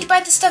I'm gonna need to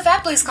buy the stuff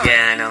at BlizzCon.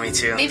 Yeah, I know, me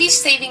too. Maybe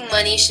saving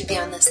money should be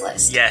on this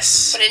list.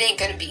 Yes. But it ain't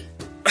gonna be.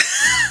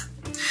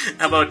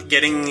 How about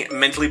getting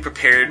mentally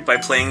prepared by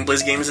playing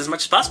Blizz games as much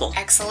as possible?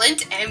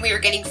 Excellent. And we are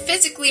getting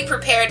physically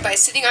prepared by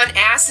sitting on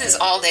asses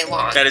all day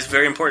long. That is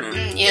very important.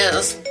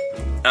 Yes.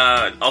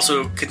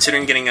 Also,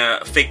 considering getting a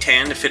fake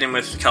tan to fit in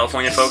with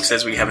California folks,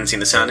 as we haven't seen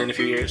the sun in a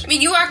few years. I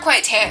mean, you are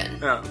quite tan.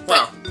 Oh,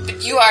 well.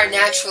 But you are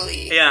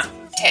naturally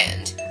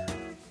tanned.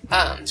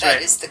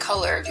 That is the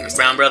color of your skin.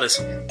 Brown brothers.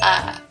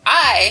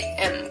 I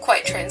am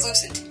quite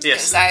translucent.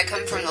 Yes. Because I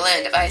come from the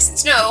land of ice and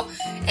snow,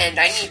 and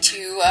I need to,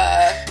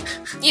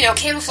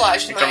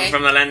 camouflage my... Come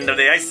from the land of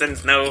the ice and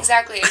snow.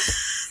 Exactly.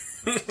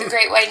 The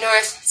Great White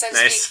North, so to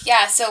speak.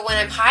 Yeah, so when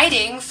I'm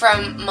hiding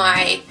from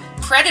my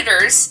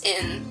predators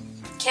in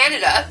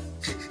Canada,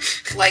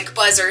 like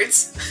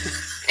buzzards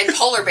and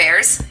polar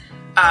bears,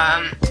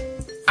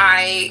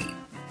 I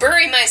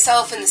bury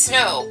myself in the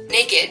snow,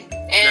 naked,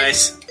 and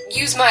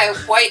use my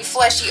white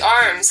fleshy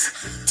arms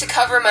to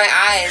cover my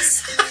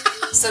eyes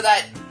so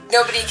that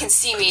nobody can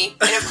see me.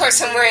 And of course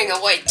I'm wearing a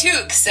white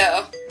toque,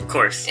 so... Of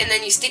course. And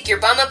then you stick your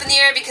bum up in the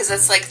air because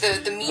that's like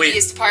the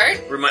meatiest part.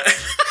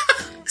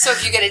 So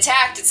if you get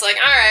attacked, it's like,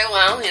 alright,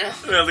 well, you know.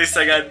 Well, at least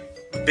I got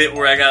a bit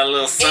where I got a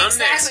little sun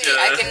extra.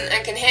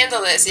 I can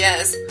handle this,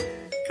 yes.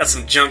 Got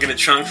some junk in the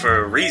trunk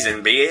for a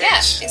reason, bitch.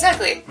 Yeah,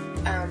 exactly.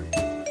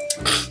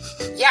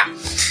 Yeah.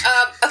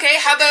 Okay,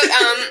 how about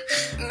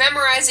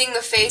memorizing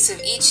the face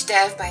of each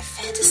dev by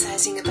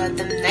fantasizing about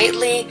them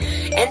nightly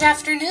and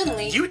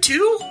afternoonly? You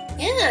too?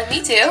 Yeah,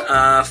 me too.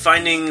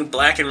 Finding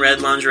black and red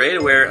lingerie to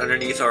wear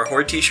underneath our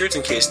Horde t-shirts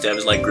in case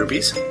devs like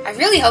groupies. I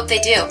really hope they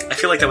do. I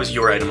feel like that was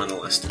your item on the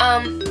list.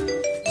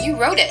 You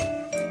wrote it.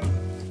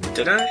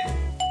 Did I?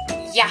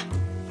 Yeah.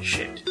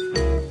 Shit.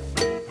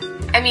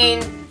 I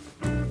mean,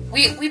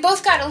 we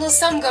both got a little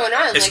something going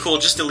on. It's cool,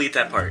 just delete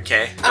that part,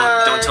 okay?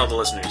 Don't tell the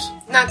listeners.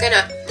 Not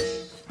gonna.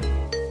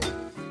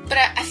 But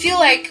I feel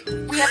like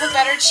we have a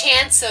better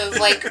chance of,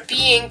 like,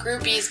 being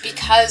groupies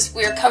because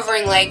we're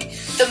covering, like,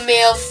 the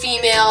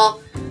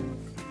male-female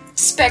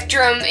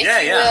spectrum, if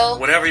you will.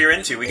 Whatever you're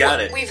into, we got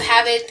it. We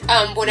have it,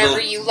 whatever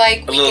you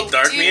like. A little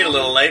dark meat, a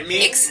little light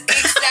meat.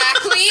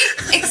 Exactly.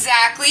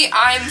 Exactly.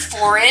 I'm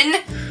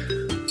foreign.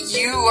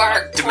 You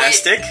are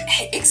domestic.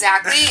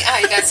 Exactly.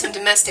 I got some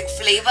domestic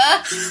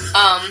flavor.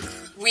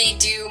 We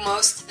do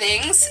most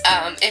things.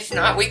 If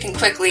not, we can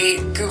quickly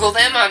Google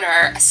them on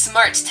our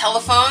smart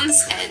telephones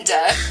and,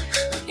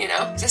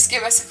 just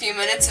give us a few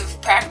minutes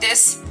of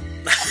practice.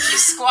 a few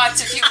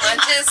squats, a few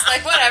lunges,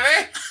 like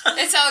whatever.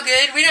 It's all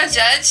good. We don't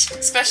judge,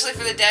 especially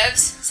for the devs.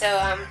 So,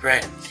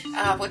 right.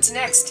 What's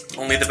next?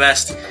 Only the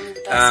best. Only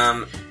the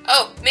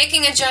best.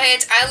 Making a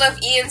giant I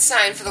Love Ian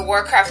sign for the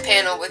Warcraft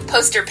panel with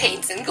poster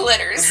paints and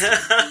glitters.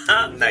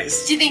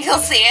 Nice. Do you think he'll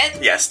see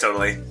it? Yes,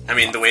 totally. I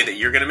mean, the way that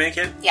you're gonna make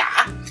it. Yeah.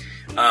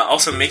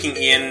 Also, making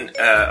Ian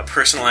a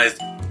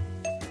personalized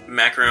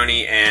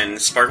macaroni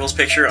and sparkles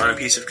picture on a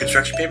piece of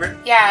construction paper.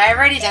 Yeah, I've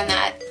already done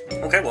that.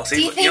 Okay, well, see.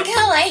 Do you think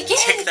he'll like it?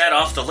 Tick that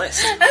off the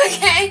list.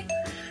 Okay.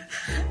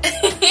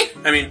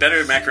 I mean,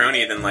 better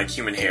macaroni than, like,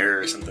 human hair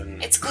or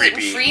something. It's creepy.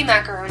 gluten-free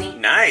macaroni.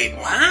 Nice.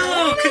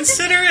 Wow,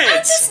 consider it.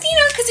 That's just,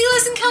 because he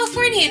lives in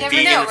California, you never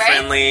know, right?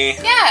 Vegan-friendly.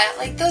 Yeah,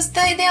 like,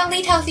 they all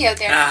eat healthy out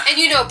there. Ah.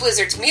 And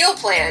Blizzard's meal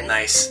plan.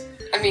 Nice.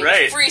 I mean,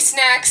 right. free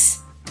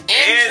snacks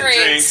and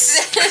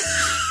drinks.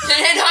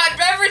 And hot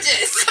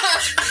beverages.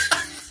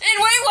 And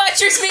Weight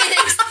Watchers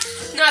meetings.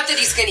 Not that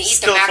he's going to eat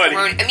Still the macaroni.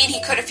 funny. I mean,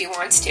 he could if he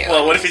wants to.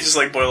 Well, what if he just,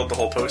 like, boiled the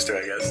whole poster,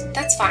 I guess?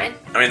 That's fine.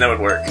 I mean, that would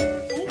work.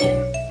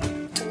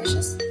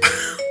 Delicious.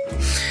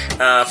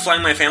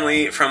 Flying my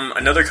family from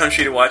another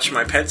country to watch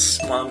my pets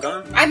while I'm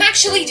gone. I'm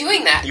actually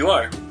doing that. You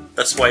are.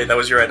 That's why that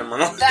was your item on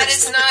the list. That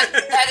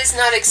is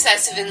not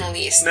excessive in the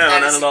least. No,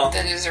 not at all.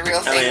 That is a real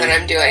thing that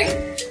I'm doing.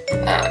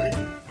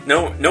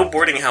 No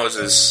boarding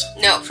houses.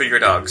 No. For your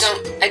dogs.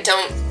 I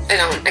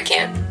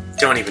can't.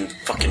 Don't even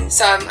fucking.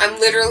 So I'm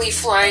literally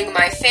flying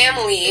my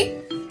family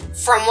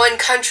from one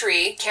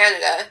country,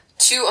 Canada,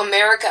 to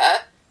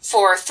America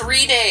for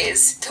 3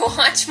 days to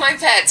watch my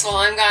pets while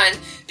I'm gone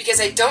because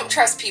I don't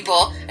trust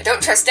people, I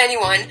don't trust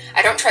anyone,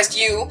 I don't trust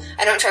you,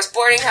 I don't trust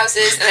boarding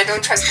houses, and I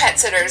don't trust pet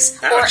sitters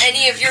or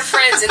any of your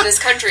friends in this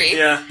country.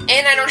 Yeah.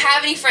 And I don't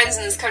have any friends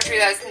in this country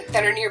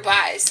that are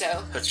nearby,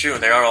 so... That's true,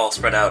 they are all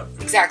spread out.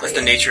 Exactly. That's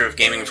the nature of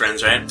gaming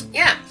friends, right?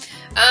 Yeah.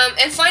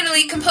 And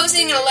finally,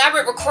 composing an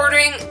elaborate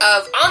recording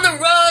of On the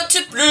Road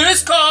to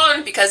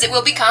BlizzCon because it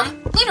will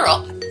become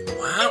literal.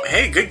 Wow,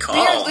 hey, good call.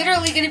 We are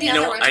literally going to be on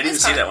the road to BlizzCon. I didn't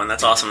see that one.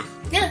 That's awesome.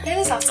 Yeah, it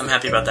is awesome. I'm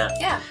happy about that.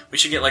 Yeah. We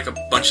should get, like, a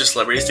bunch of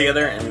celebrities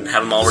together and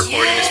have them all record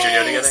in the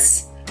studio together.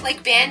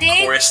 Like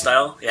Band-Aid? Chorus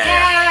style? Yeah.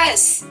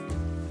 Yes!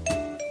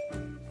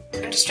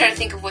 I'm just trying to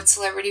think of what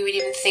celebrity we'd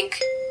even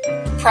think.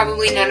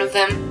 Probably none of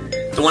them.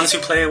 The ones who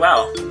play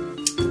WoW.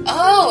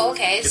 Oh,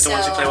 okay. Get the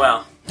ones who play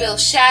WoW. Bill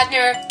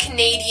Shatner,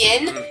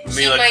 Canadian. Mila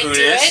he might Kunis.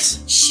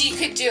 do it. She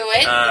could do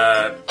it.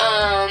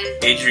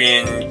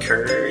 Adrian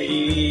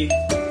Curry.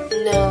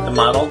 No. The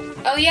model.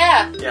 Oh,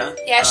 yeah. Yeah.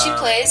 Yeah, she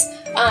plays.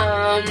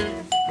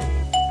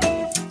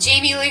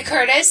 Jamie Lee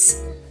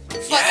Curtis.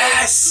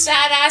 Yes!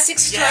 Badass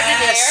extraordinaire.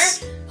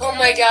 Yes! Oh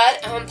my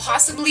god.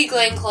 Possibly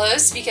Glenn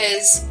Close,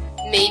 because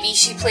maybe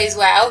she plays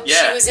WoW.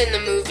 Yeah. She was in the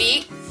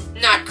movie.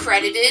 Not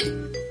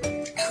credited.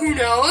 Who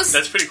knows?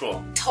 That's pretty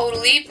cool.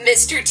 Totally.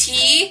 Mr.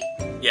 T.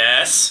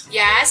 Yes.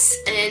 Yes.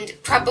 And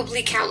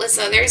probably countless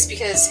others,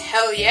 because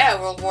hell yeah,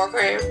 World of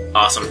Warcraft.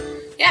 Awesome.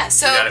 Yeah,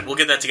 so... Got it. We'll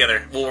get that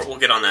together. We'll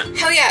get on that.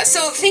 Hell yeah.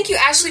 So thank you,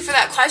 Ashley, for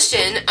that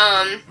question.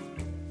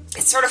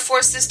 It sort of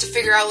forced us to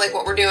figure out, like,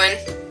 what we're doing.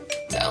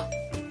 So...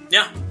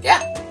 Yeah.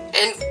 Yeah.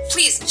 And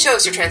please, show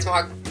us your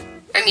transmog.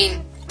 I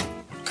mean,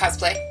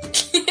 cosplay.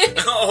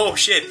 Oh,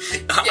 shit.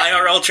 Yeah.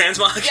 IRL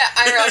transmog? Yeah,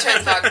 IRL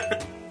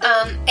transmog.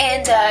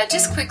 And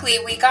just quickly,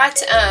 we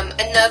got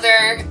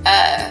another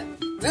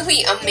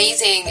really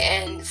amazing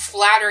and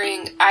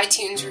flattering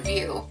iTunes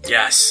review.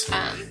 Yes.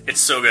 It's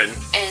so good.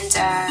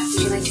 And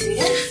would you like to read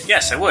it?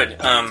 Yes, I would.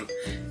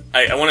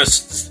 I want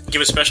to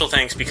give a special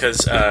thanks because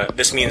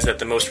this means that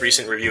the most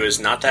recent review is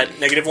not that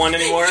negative one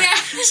anymore. Yeah.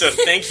 So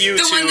thank you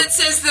the to... one that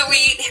says that we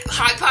eat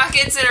Hot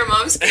Pockets in our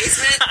mom's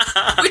basement.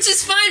 Which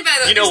is fine, by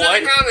the way. You know There's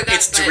what? nothing wrong with that.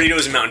 It's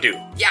Doritos and Mountain Dew.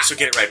 Yeah. So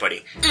get it right,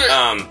 buddy.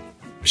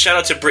 Shout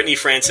out to Brittany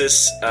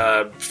Francis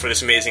for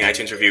this amazing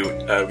iTunes review.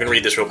 We're going to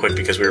read this real quick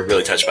because we were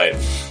really touched by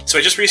it. So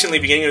I just recently,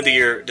 beginning of the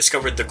year,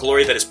 discovered the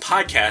glory that is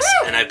podcasts,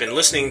 and I've been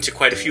listening to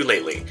quite a few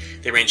lately.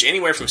 They range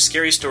anywhere from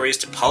scary stories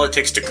to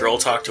politics to girl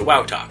talk to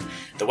WoW talk.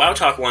 The WoW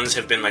talk ones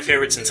have been my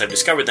favorite since I've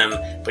discovered them,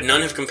 but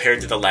none have compared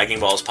to the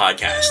Lagging Balls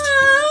podcast.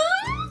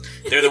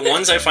 They're the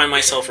ones I find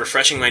myself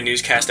refreshing my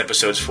newscast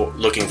episodes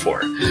looking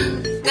for.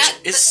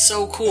 It's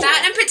so cool.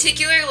 That in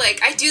particular,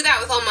 like, I do that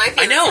with all my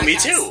favorite I know, podcasts. me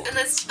too. And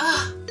that's,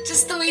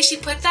 just the way she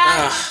put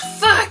that.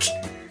 Fuck.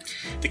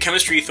 The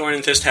chemistry Thorn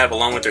and Thist have,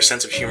 along with their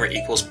sense of humor,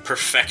 equals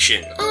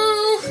perfection.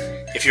 Oh.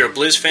 If you're a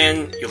Blizz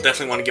fan, you'll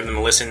definitely want to give them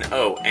a listen.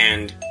 Oh,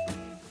 and...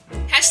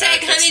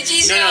 Hashtag Honey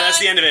Dijon. No, that's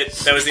the end of it.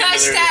 That was the end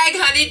of it. Hashtag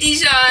Honey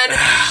Dijon.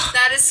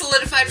 That is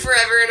solidified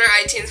forever in our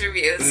iTunes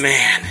reviews.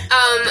 Man.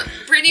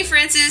 Brittany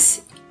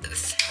Francis...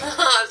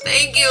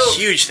 thank you.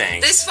 Huge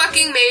thanks. This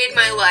fucking made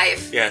my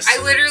life. Yes.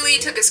 I literally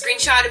took a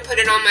screenshot and put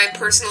it on my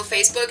personal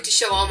Facebook to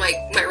show all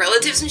my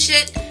relatives and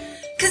shit.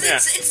 Because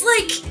it's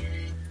like...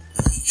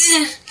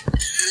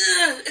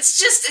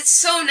 it's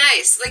so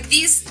nice. Like,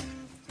 these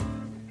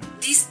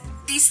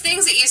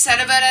things that you said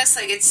about us,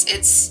 like,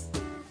 it's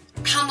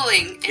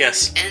humbling and,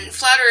 yes. and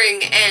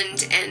flattering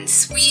and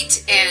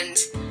sweet and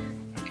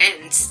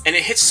And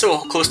it hits so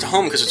close to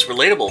home because it's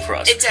relatable for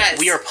us. It does.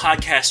 We are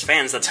podcast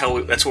fans. That's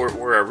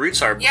where our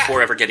roots are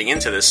before ever getting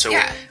into this. So,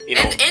 you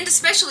know, and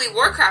especially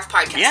Warcraft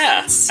podcast.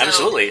 Yeah, fans, so.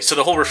 absolutely. So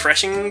the whole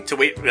refreshing to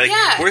wait, like,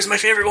 where's my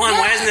favorite one?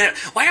 Yeah.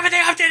 Why haven't they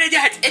updated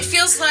yet? It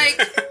feels like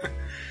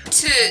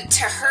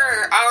to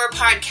her, our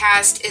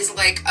podcast is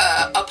like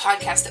a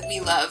podcast that we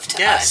love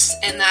to us,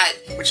 and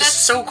that's is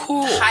so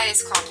cool. The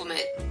highest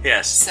compliment.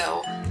 Yes.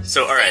 So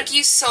all right. Thank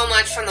you so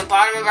much from the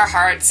bottom of our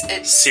hearts.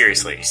 It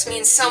seriously just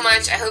means so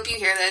much. I hope you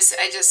hear this.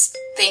 I just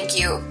thank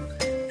you.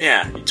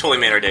 Yeah, you totally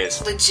made our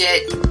days.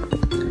 Legit.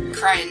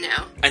 Crying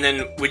now. And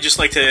then we'd just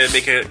like to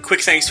make a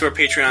quick thanks to our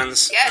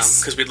Patreons. Yes.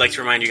 Because we'd like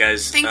to remind you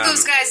guys. Thank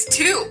those guys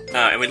too.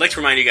 And we'd like to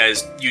remind you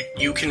guys,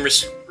 you can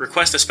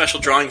request a special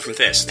drawing from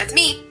this. That's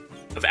me.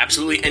 Of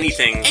absolutely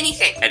anything.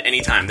 At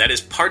any time. That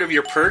is part of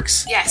your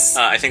perks. Yes.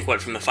 I think,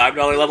 from the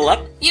 $5 level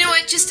up? You know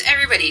what? Just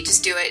everybody,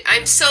 just do it.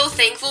 I'm so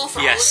thankful for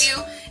all of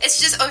you. It's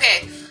just,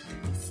 okay,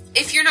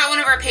 if you're not one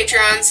of our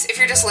Patreons, if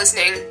you're just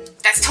listening,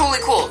 that's totally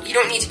cool. You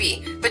don't need to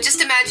be. But just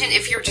imagine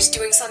if you're just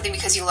doing something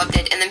because you loved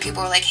it, and then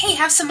people are like, hey,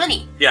 have some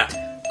money. Yeah.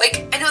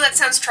 Like, I know that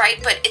sounds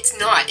trite, but it's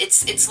not.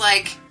 It's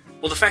like...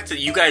 Well, the fact that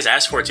you guys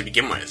asked for it to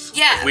begin with.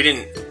 Yeah. Like,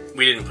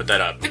 we didn't put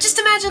that up. But just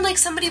imagine, like,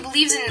 somebody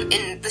believes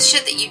in the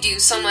shit that you do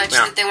so much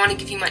that they want to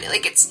give you money.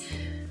 Like, it's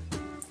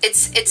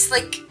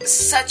like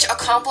such a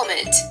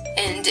compliment,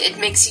 and it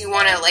makes you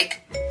want to,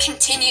 like,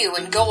 continue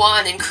and go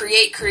on and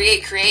create,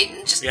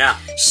 and just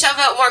shove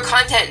out more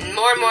content and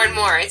more and more and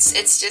more.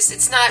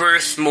 It's not...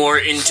 Birth more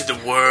into the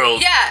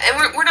world. Yeah,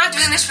 and we're not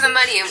doing this for the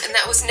money, and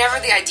that was never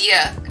the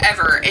idea,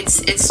 ever.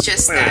 It's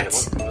just that...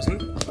 Wait,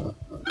 wasn't it?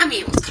 I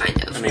mean, it was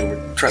kind of. I mean,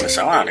 we're trying to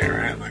sell out here,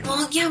 right? Like,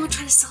 well, yeah, we're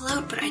trying to sell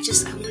out, but I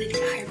wanted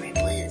to hire my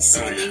Blizz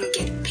and then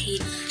get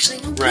paid. Actually,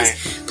 no,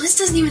 Blizz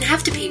doesn't even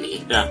have to pay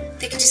me. Yeah.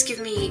 They could just give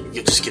me...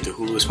 You just get the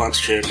Hulu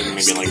sponsorship and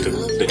maybe, like,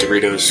 the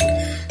Doritos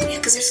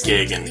because there's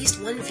gig at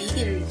least one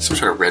vegan... Some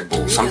sort of Red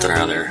Bull, something or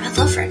other. I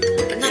love Red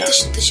Bull, but not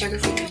the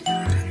sugar-free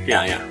kind.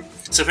 Yeah.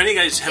 So if any of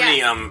you guys have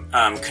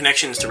any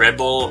connections to Red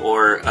Bull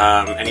or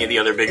any of the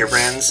other bigger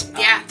brands,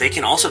 they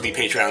can also be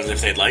Patreons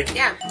if they'd like.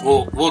 Yeah.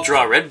 We'll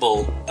draw Red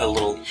Bull a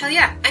little. Hell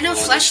yeah. I know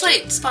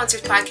Fleshlight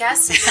sponsors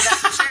podcasts.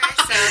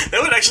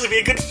 That would actually be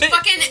a good fit.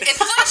 Fucking, if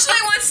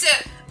Fleshlight wants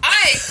to...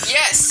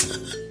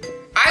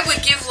 I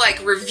would give,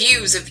 like,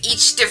 reviews of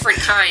each different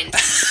kind.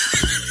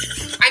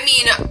 I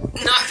mean,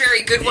 not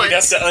very good ones. You'd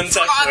have to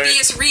for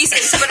obvious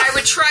reasons, but I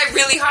would try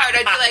really hard.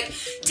 I'd be like,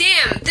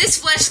 damn,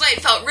 this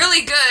Fleshlight felt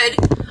really good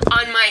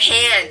on my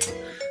hand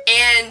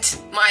and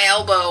my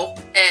elbow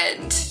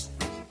and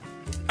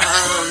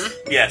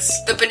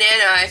the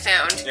banana I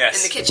found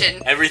in the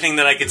kitchen. Everything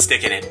that I could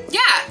stick in it.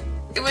 Yeah,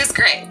 it was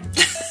great.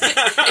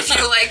 If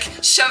you like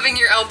shoving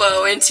your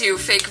elbow into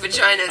fake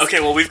vaginas. Okay,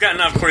 well, we've gotten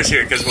off course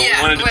here because what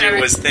we wanted to do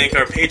was thank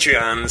our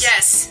Patreons.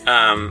 Yes.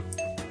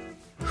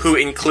 Who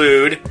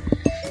include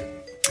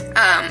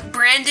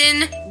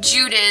Brandon,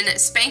 Juden,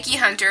 Spanky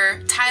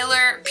Hunter,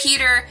 Tyler,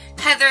 Peter,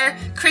 Heather,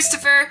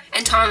 Christopher,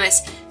 and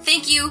Thomas.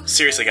 Thank you.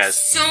 Seriously, guys.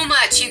 So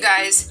much, you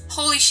guys.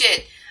 Holy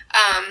shit.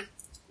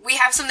 We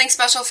have something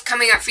special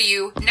coming up for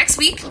you next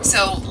week,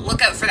 so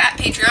look out for that,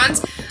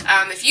 Patreons.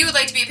 If you would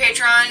like to be a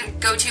Patreon,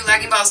 go to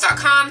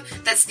laggingballs.com.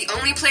 That's the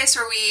only place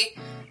where we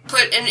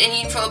put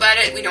any info about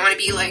it. We don't want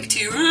to be like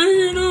too,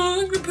 we don't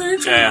want to be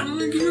all,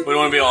 we don't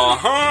want to be all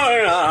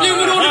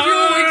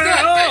like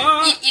that,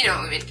 but, you know,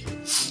 I mean,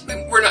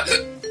 we're not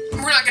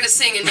going to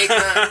sing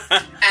Enigma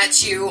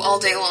at you all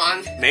day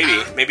long.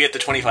 Maybe at the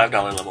 $25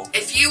 level.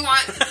 If you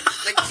want a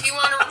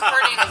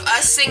recording of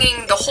us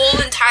singing the whole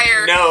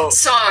entire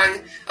song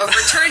of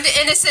Return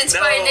to Innocence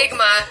by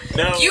Enigma,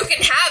 you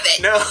can have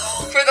it. No.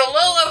 For the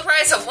low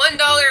price of $1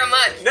 a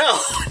month. No,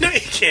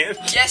 you can't.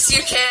 Yes,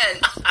 you can.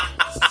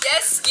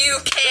 Yes, you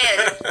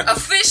can.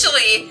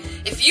 Officially,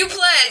 if you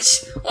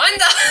pledge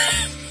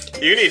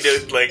 $1... You need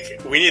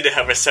to, we need to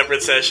have a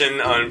separate session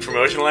on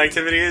promotional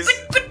activities.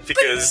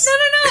 Because...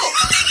 No.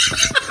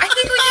 I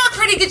think we did a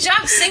pretty good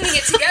job singing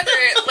it together,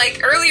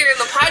 earlier in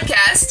the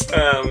podcast.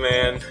 Oh,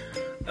 man.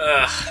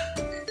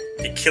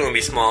 You're killing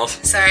me, Smalls.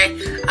 Sorry.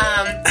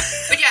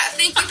 But yeah,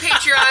 thank you,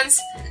 Patreons.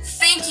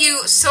 Thank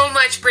you so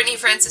much, Brittany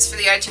Francis, for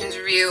the iTunes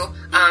review.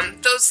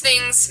 Those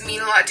things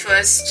mean a lot to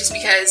us, just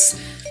because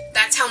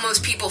that's how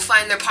most people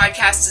find their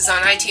podcasts is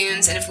on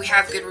iTunes, and if we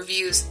have good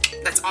reviews,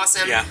 that's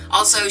awesome. Yeah.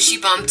 Also, she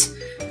bumped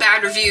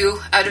bad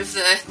review out of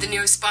the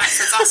newest spot.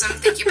 That's awesome.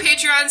 Thank you,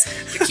 Patreons,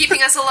 for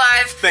keeping us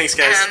alive. Thanks,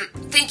 guys.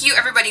 Thank you,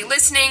 everybody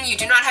listening. You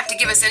do not have to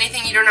give us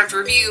anything. You don't have to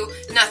review.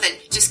 Nothing.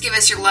 Just give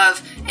us your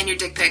love and your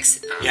dick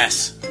pics.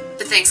 Yes.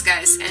 But thanks,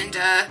 guys. And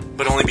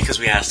but only because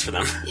we asked for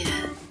them.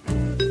 Yeah.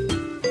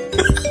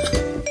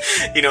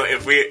 You know,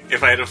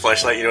 if I had a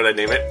fleshlight, you know what I'd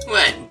name it?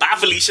 What? Bye,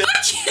 Felicia.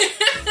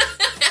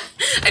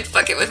 I'd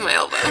fuck it with my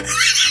elbow.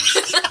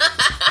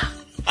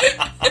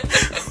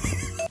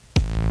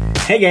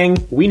 Hey gang,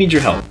 we need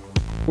your help.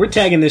 We're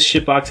tagging this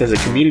shitbox as a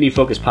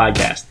community-focused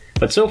podcast,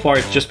 but so far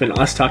it's just been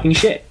us talking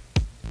shit.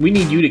 We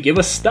need you to give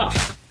us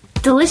stuff.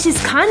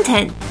 Delicious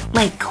content,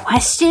 like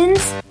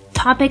questions,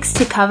 topics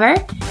to cover,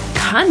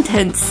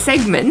 content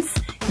segments,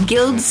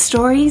 guild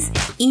stories,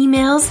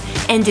 emails,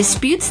 and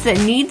disputes that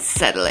need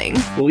settling.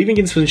 We'll even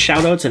get some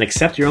shoutouts and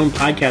accept your own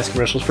podcast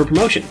commercials for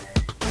promotion.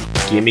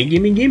 Gimme,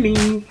 gimme,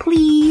 gimme.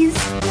 Please.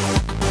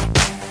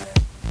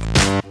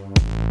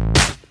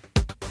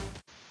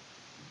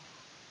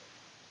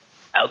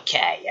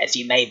 Okay, as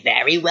you may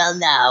very well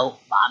know,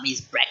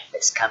 Mommy's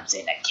breakfast comes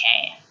in a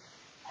can.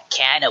 A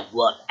can of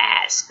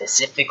whoop-ass,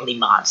 specifically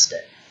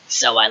Monster.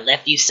 So I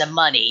left you some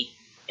money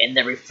in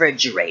the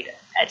refrigerator.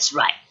 That's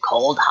right,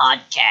 cold hard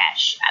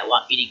cash. I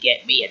want you to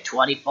get me a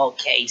 24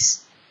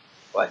 case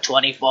or a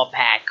 24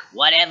 pack,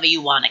 whatever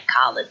you want to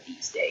call it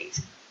these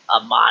days,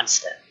 of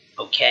Monster,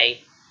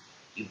 okay?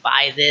 You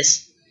buy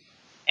this,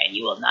 and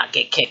you will not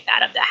get kicked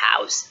out of the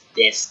house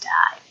this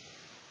time.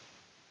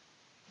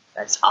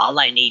 That's all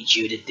I need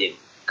you to do.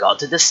 Go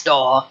to the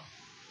store,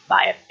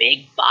 buy a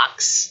big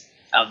box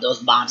of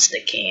those Monster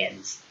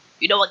cans.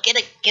 You know what, get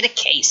a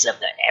case of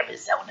the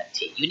Arizona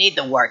tea. You need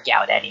to work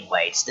out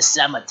anyway. It's the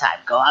summertime.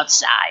 Go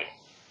outside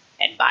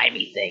and buy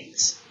me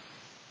things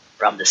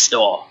from the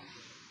store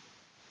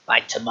by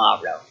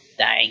tomorrow.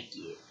 Thank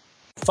you.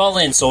 Fall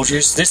in,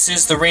 soldiers. This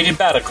is the Rated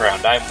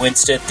Battleground. I'm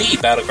Winstead, the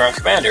Battleground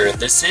Commander, and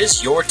this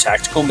is your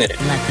Tactical Minute.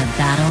 Let the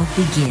battle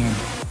begin.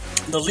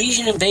 The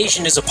Legion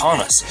invasion is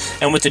upon us,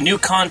 and with the new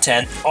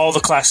content, all the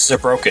classes are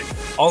broken.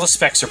 All the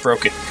specs are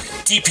broken.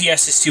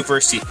 DPS is too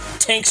bursty.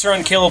 Tanks are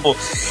unkillable.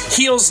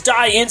 Heals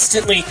die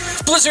instantly.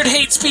 Blizzard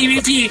hates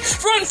PvP.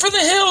 Run for the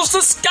hills. The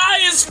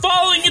sky is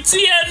falling. It's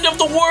the end of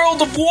the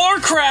world of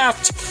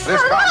Warcraft.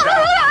 Calm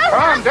down.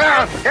 Calm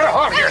down. Get a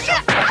hold of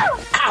yourself.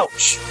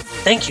 Ouch.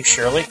 Thank you,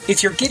 Shirley.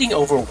 If you're getting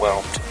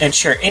overwhelmed and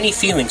share any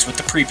feelings with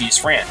the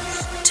previous rant,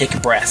 take a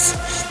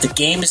breath. The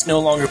game is no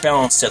longer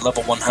balanced at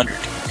level 100.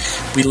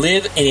 We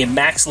live in a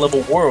max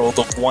level world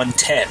of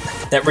 110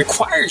 that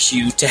requires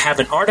you to have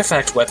an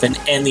artifact weapon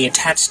and the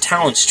attached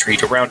talents tree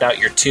to round out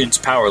your tune's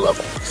power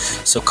level.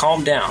 So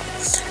calm down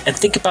and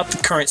think about the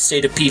current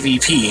state of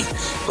PvP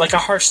like a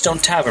Hearthstone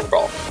Tavern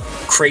Brawl.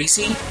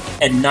 Crazy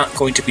and not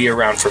going to be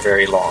around for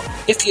very long.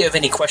 If you have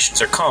any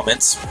questions or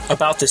comments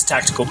about this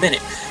Tactical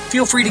Minute,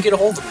 feel free to get a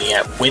hold of me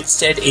at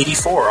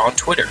Winstead84 on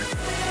Twitter,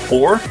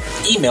 or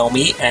email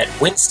me at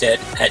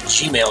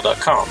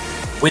winstead@gmail.com.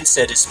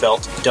 Winstead is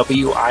spelled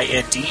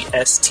Windstead.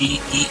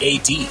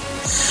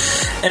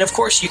 And of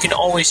course, you can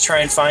always try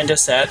and find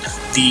us at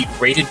the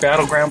Rated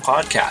Battleground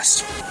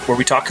Podcast, where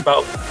we talk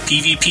about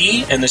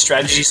PvP and the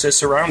strategies that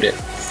surround it.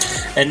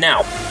 And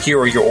now, here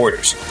are your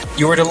orders.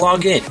 You are to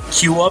log in,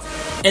 queue up,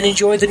 and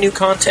enjoy the new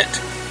content.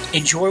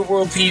 Enjoy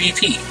World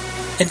PvP.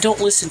 And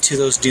don't listen to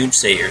those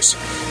doomsayers,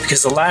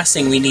 because the last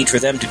thing we need for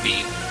them to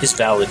be is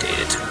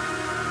validated.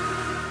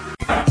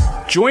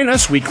 Join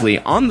us weekly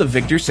on the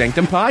Victor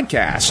Sanctum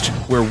Podcast,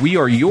 where we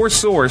are your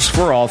source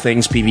for all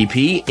things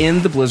PvP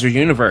in the Blizzard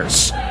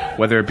universe,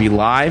 whether it be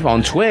live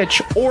on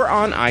Twitch or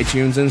on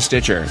iTunes and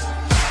Stitcher.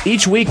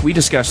 Each week we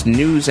discuss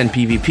news and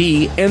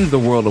PvP in the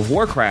world of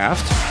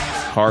Warcraft,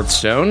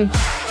 Hearthstone,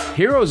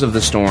 Heroes of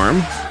the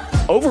Storm,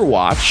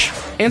 Overwatch,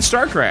 and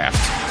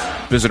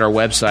StarCraft. Visit our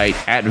website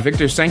at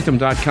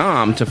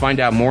victorsanctum.com to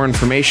find out more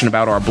information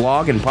about our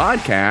blog and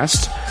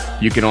podcast.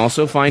 You can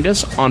also find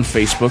us on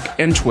Facebook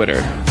and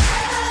Twitter.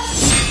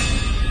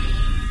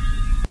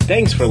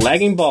 Thanks for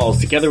lagging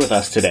balls together with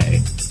us today.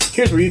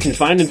 Here's where you can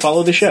find and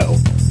follow the show.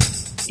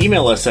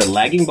 Email us at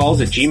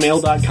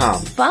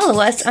laggingballs@gmail.com.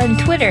 Follow us on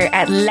Twitter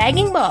at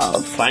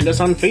laggingballs. Find us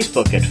on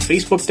Facebook at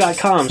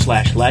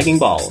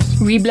facebook.com/laggingballs.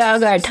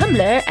 Reblog our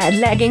Tumblr at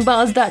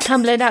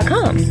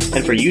laggingballs.tumblr.com.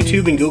 And for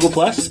YouTube and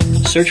Google+,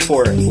 search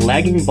for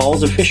Lagging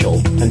Balls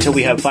Official until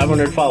we have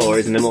 500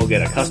 followers, and then we'll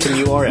get a custom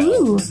URL.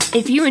 Ooh.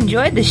 If you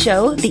enjoyed the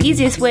show, the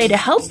easiest way to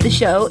help the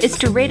show is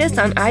to rate us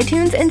on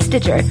iTunes and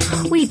Stitcher.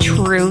 We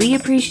truly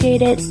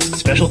appreciate it.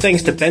 Special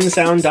thanks to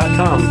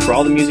bensound.com for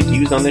all the music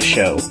used on this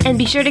show. And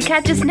be sure to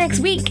catch us next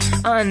week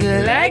on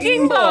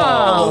Lagging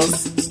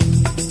Balls.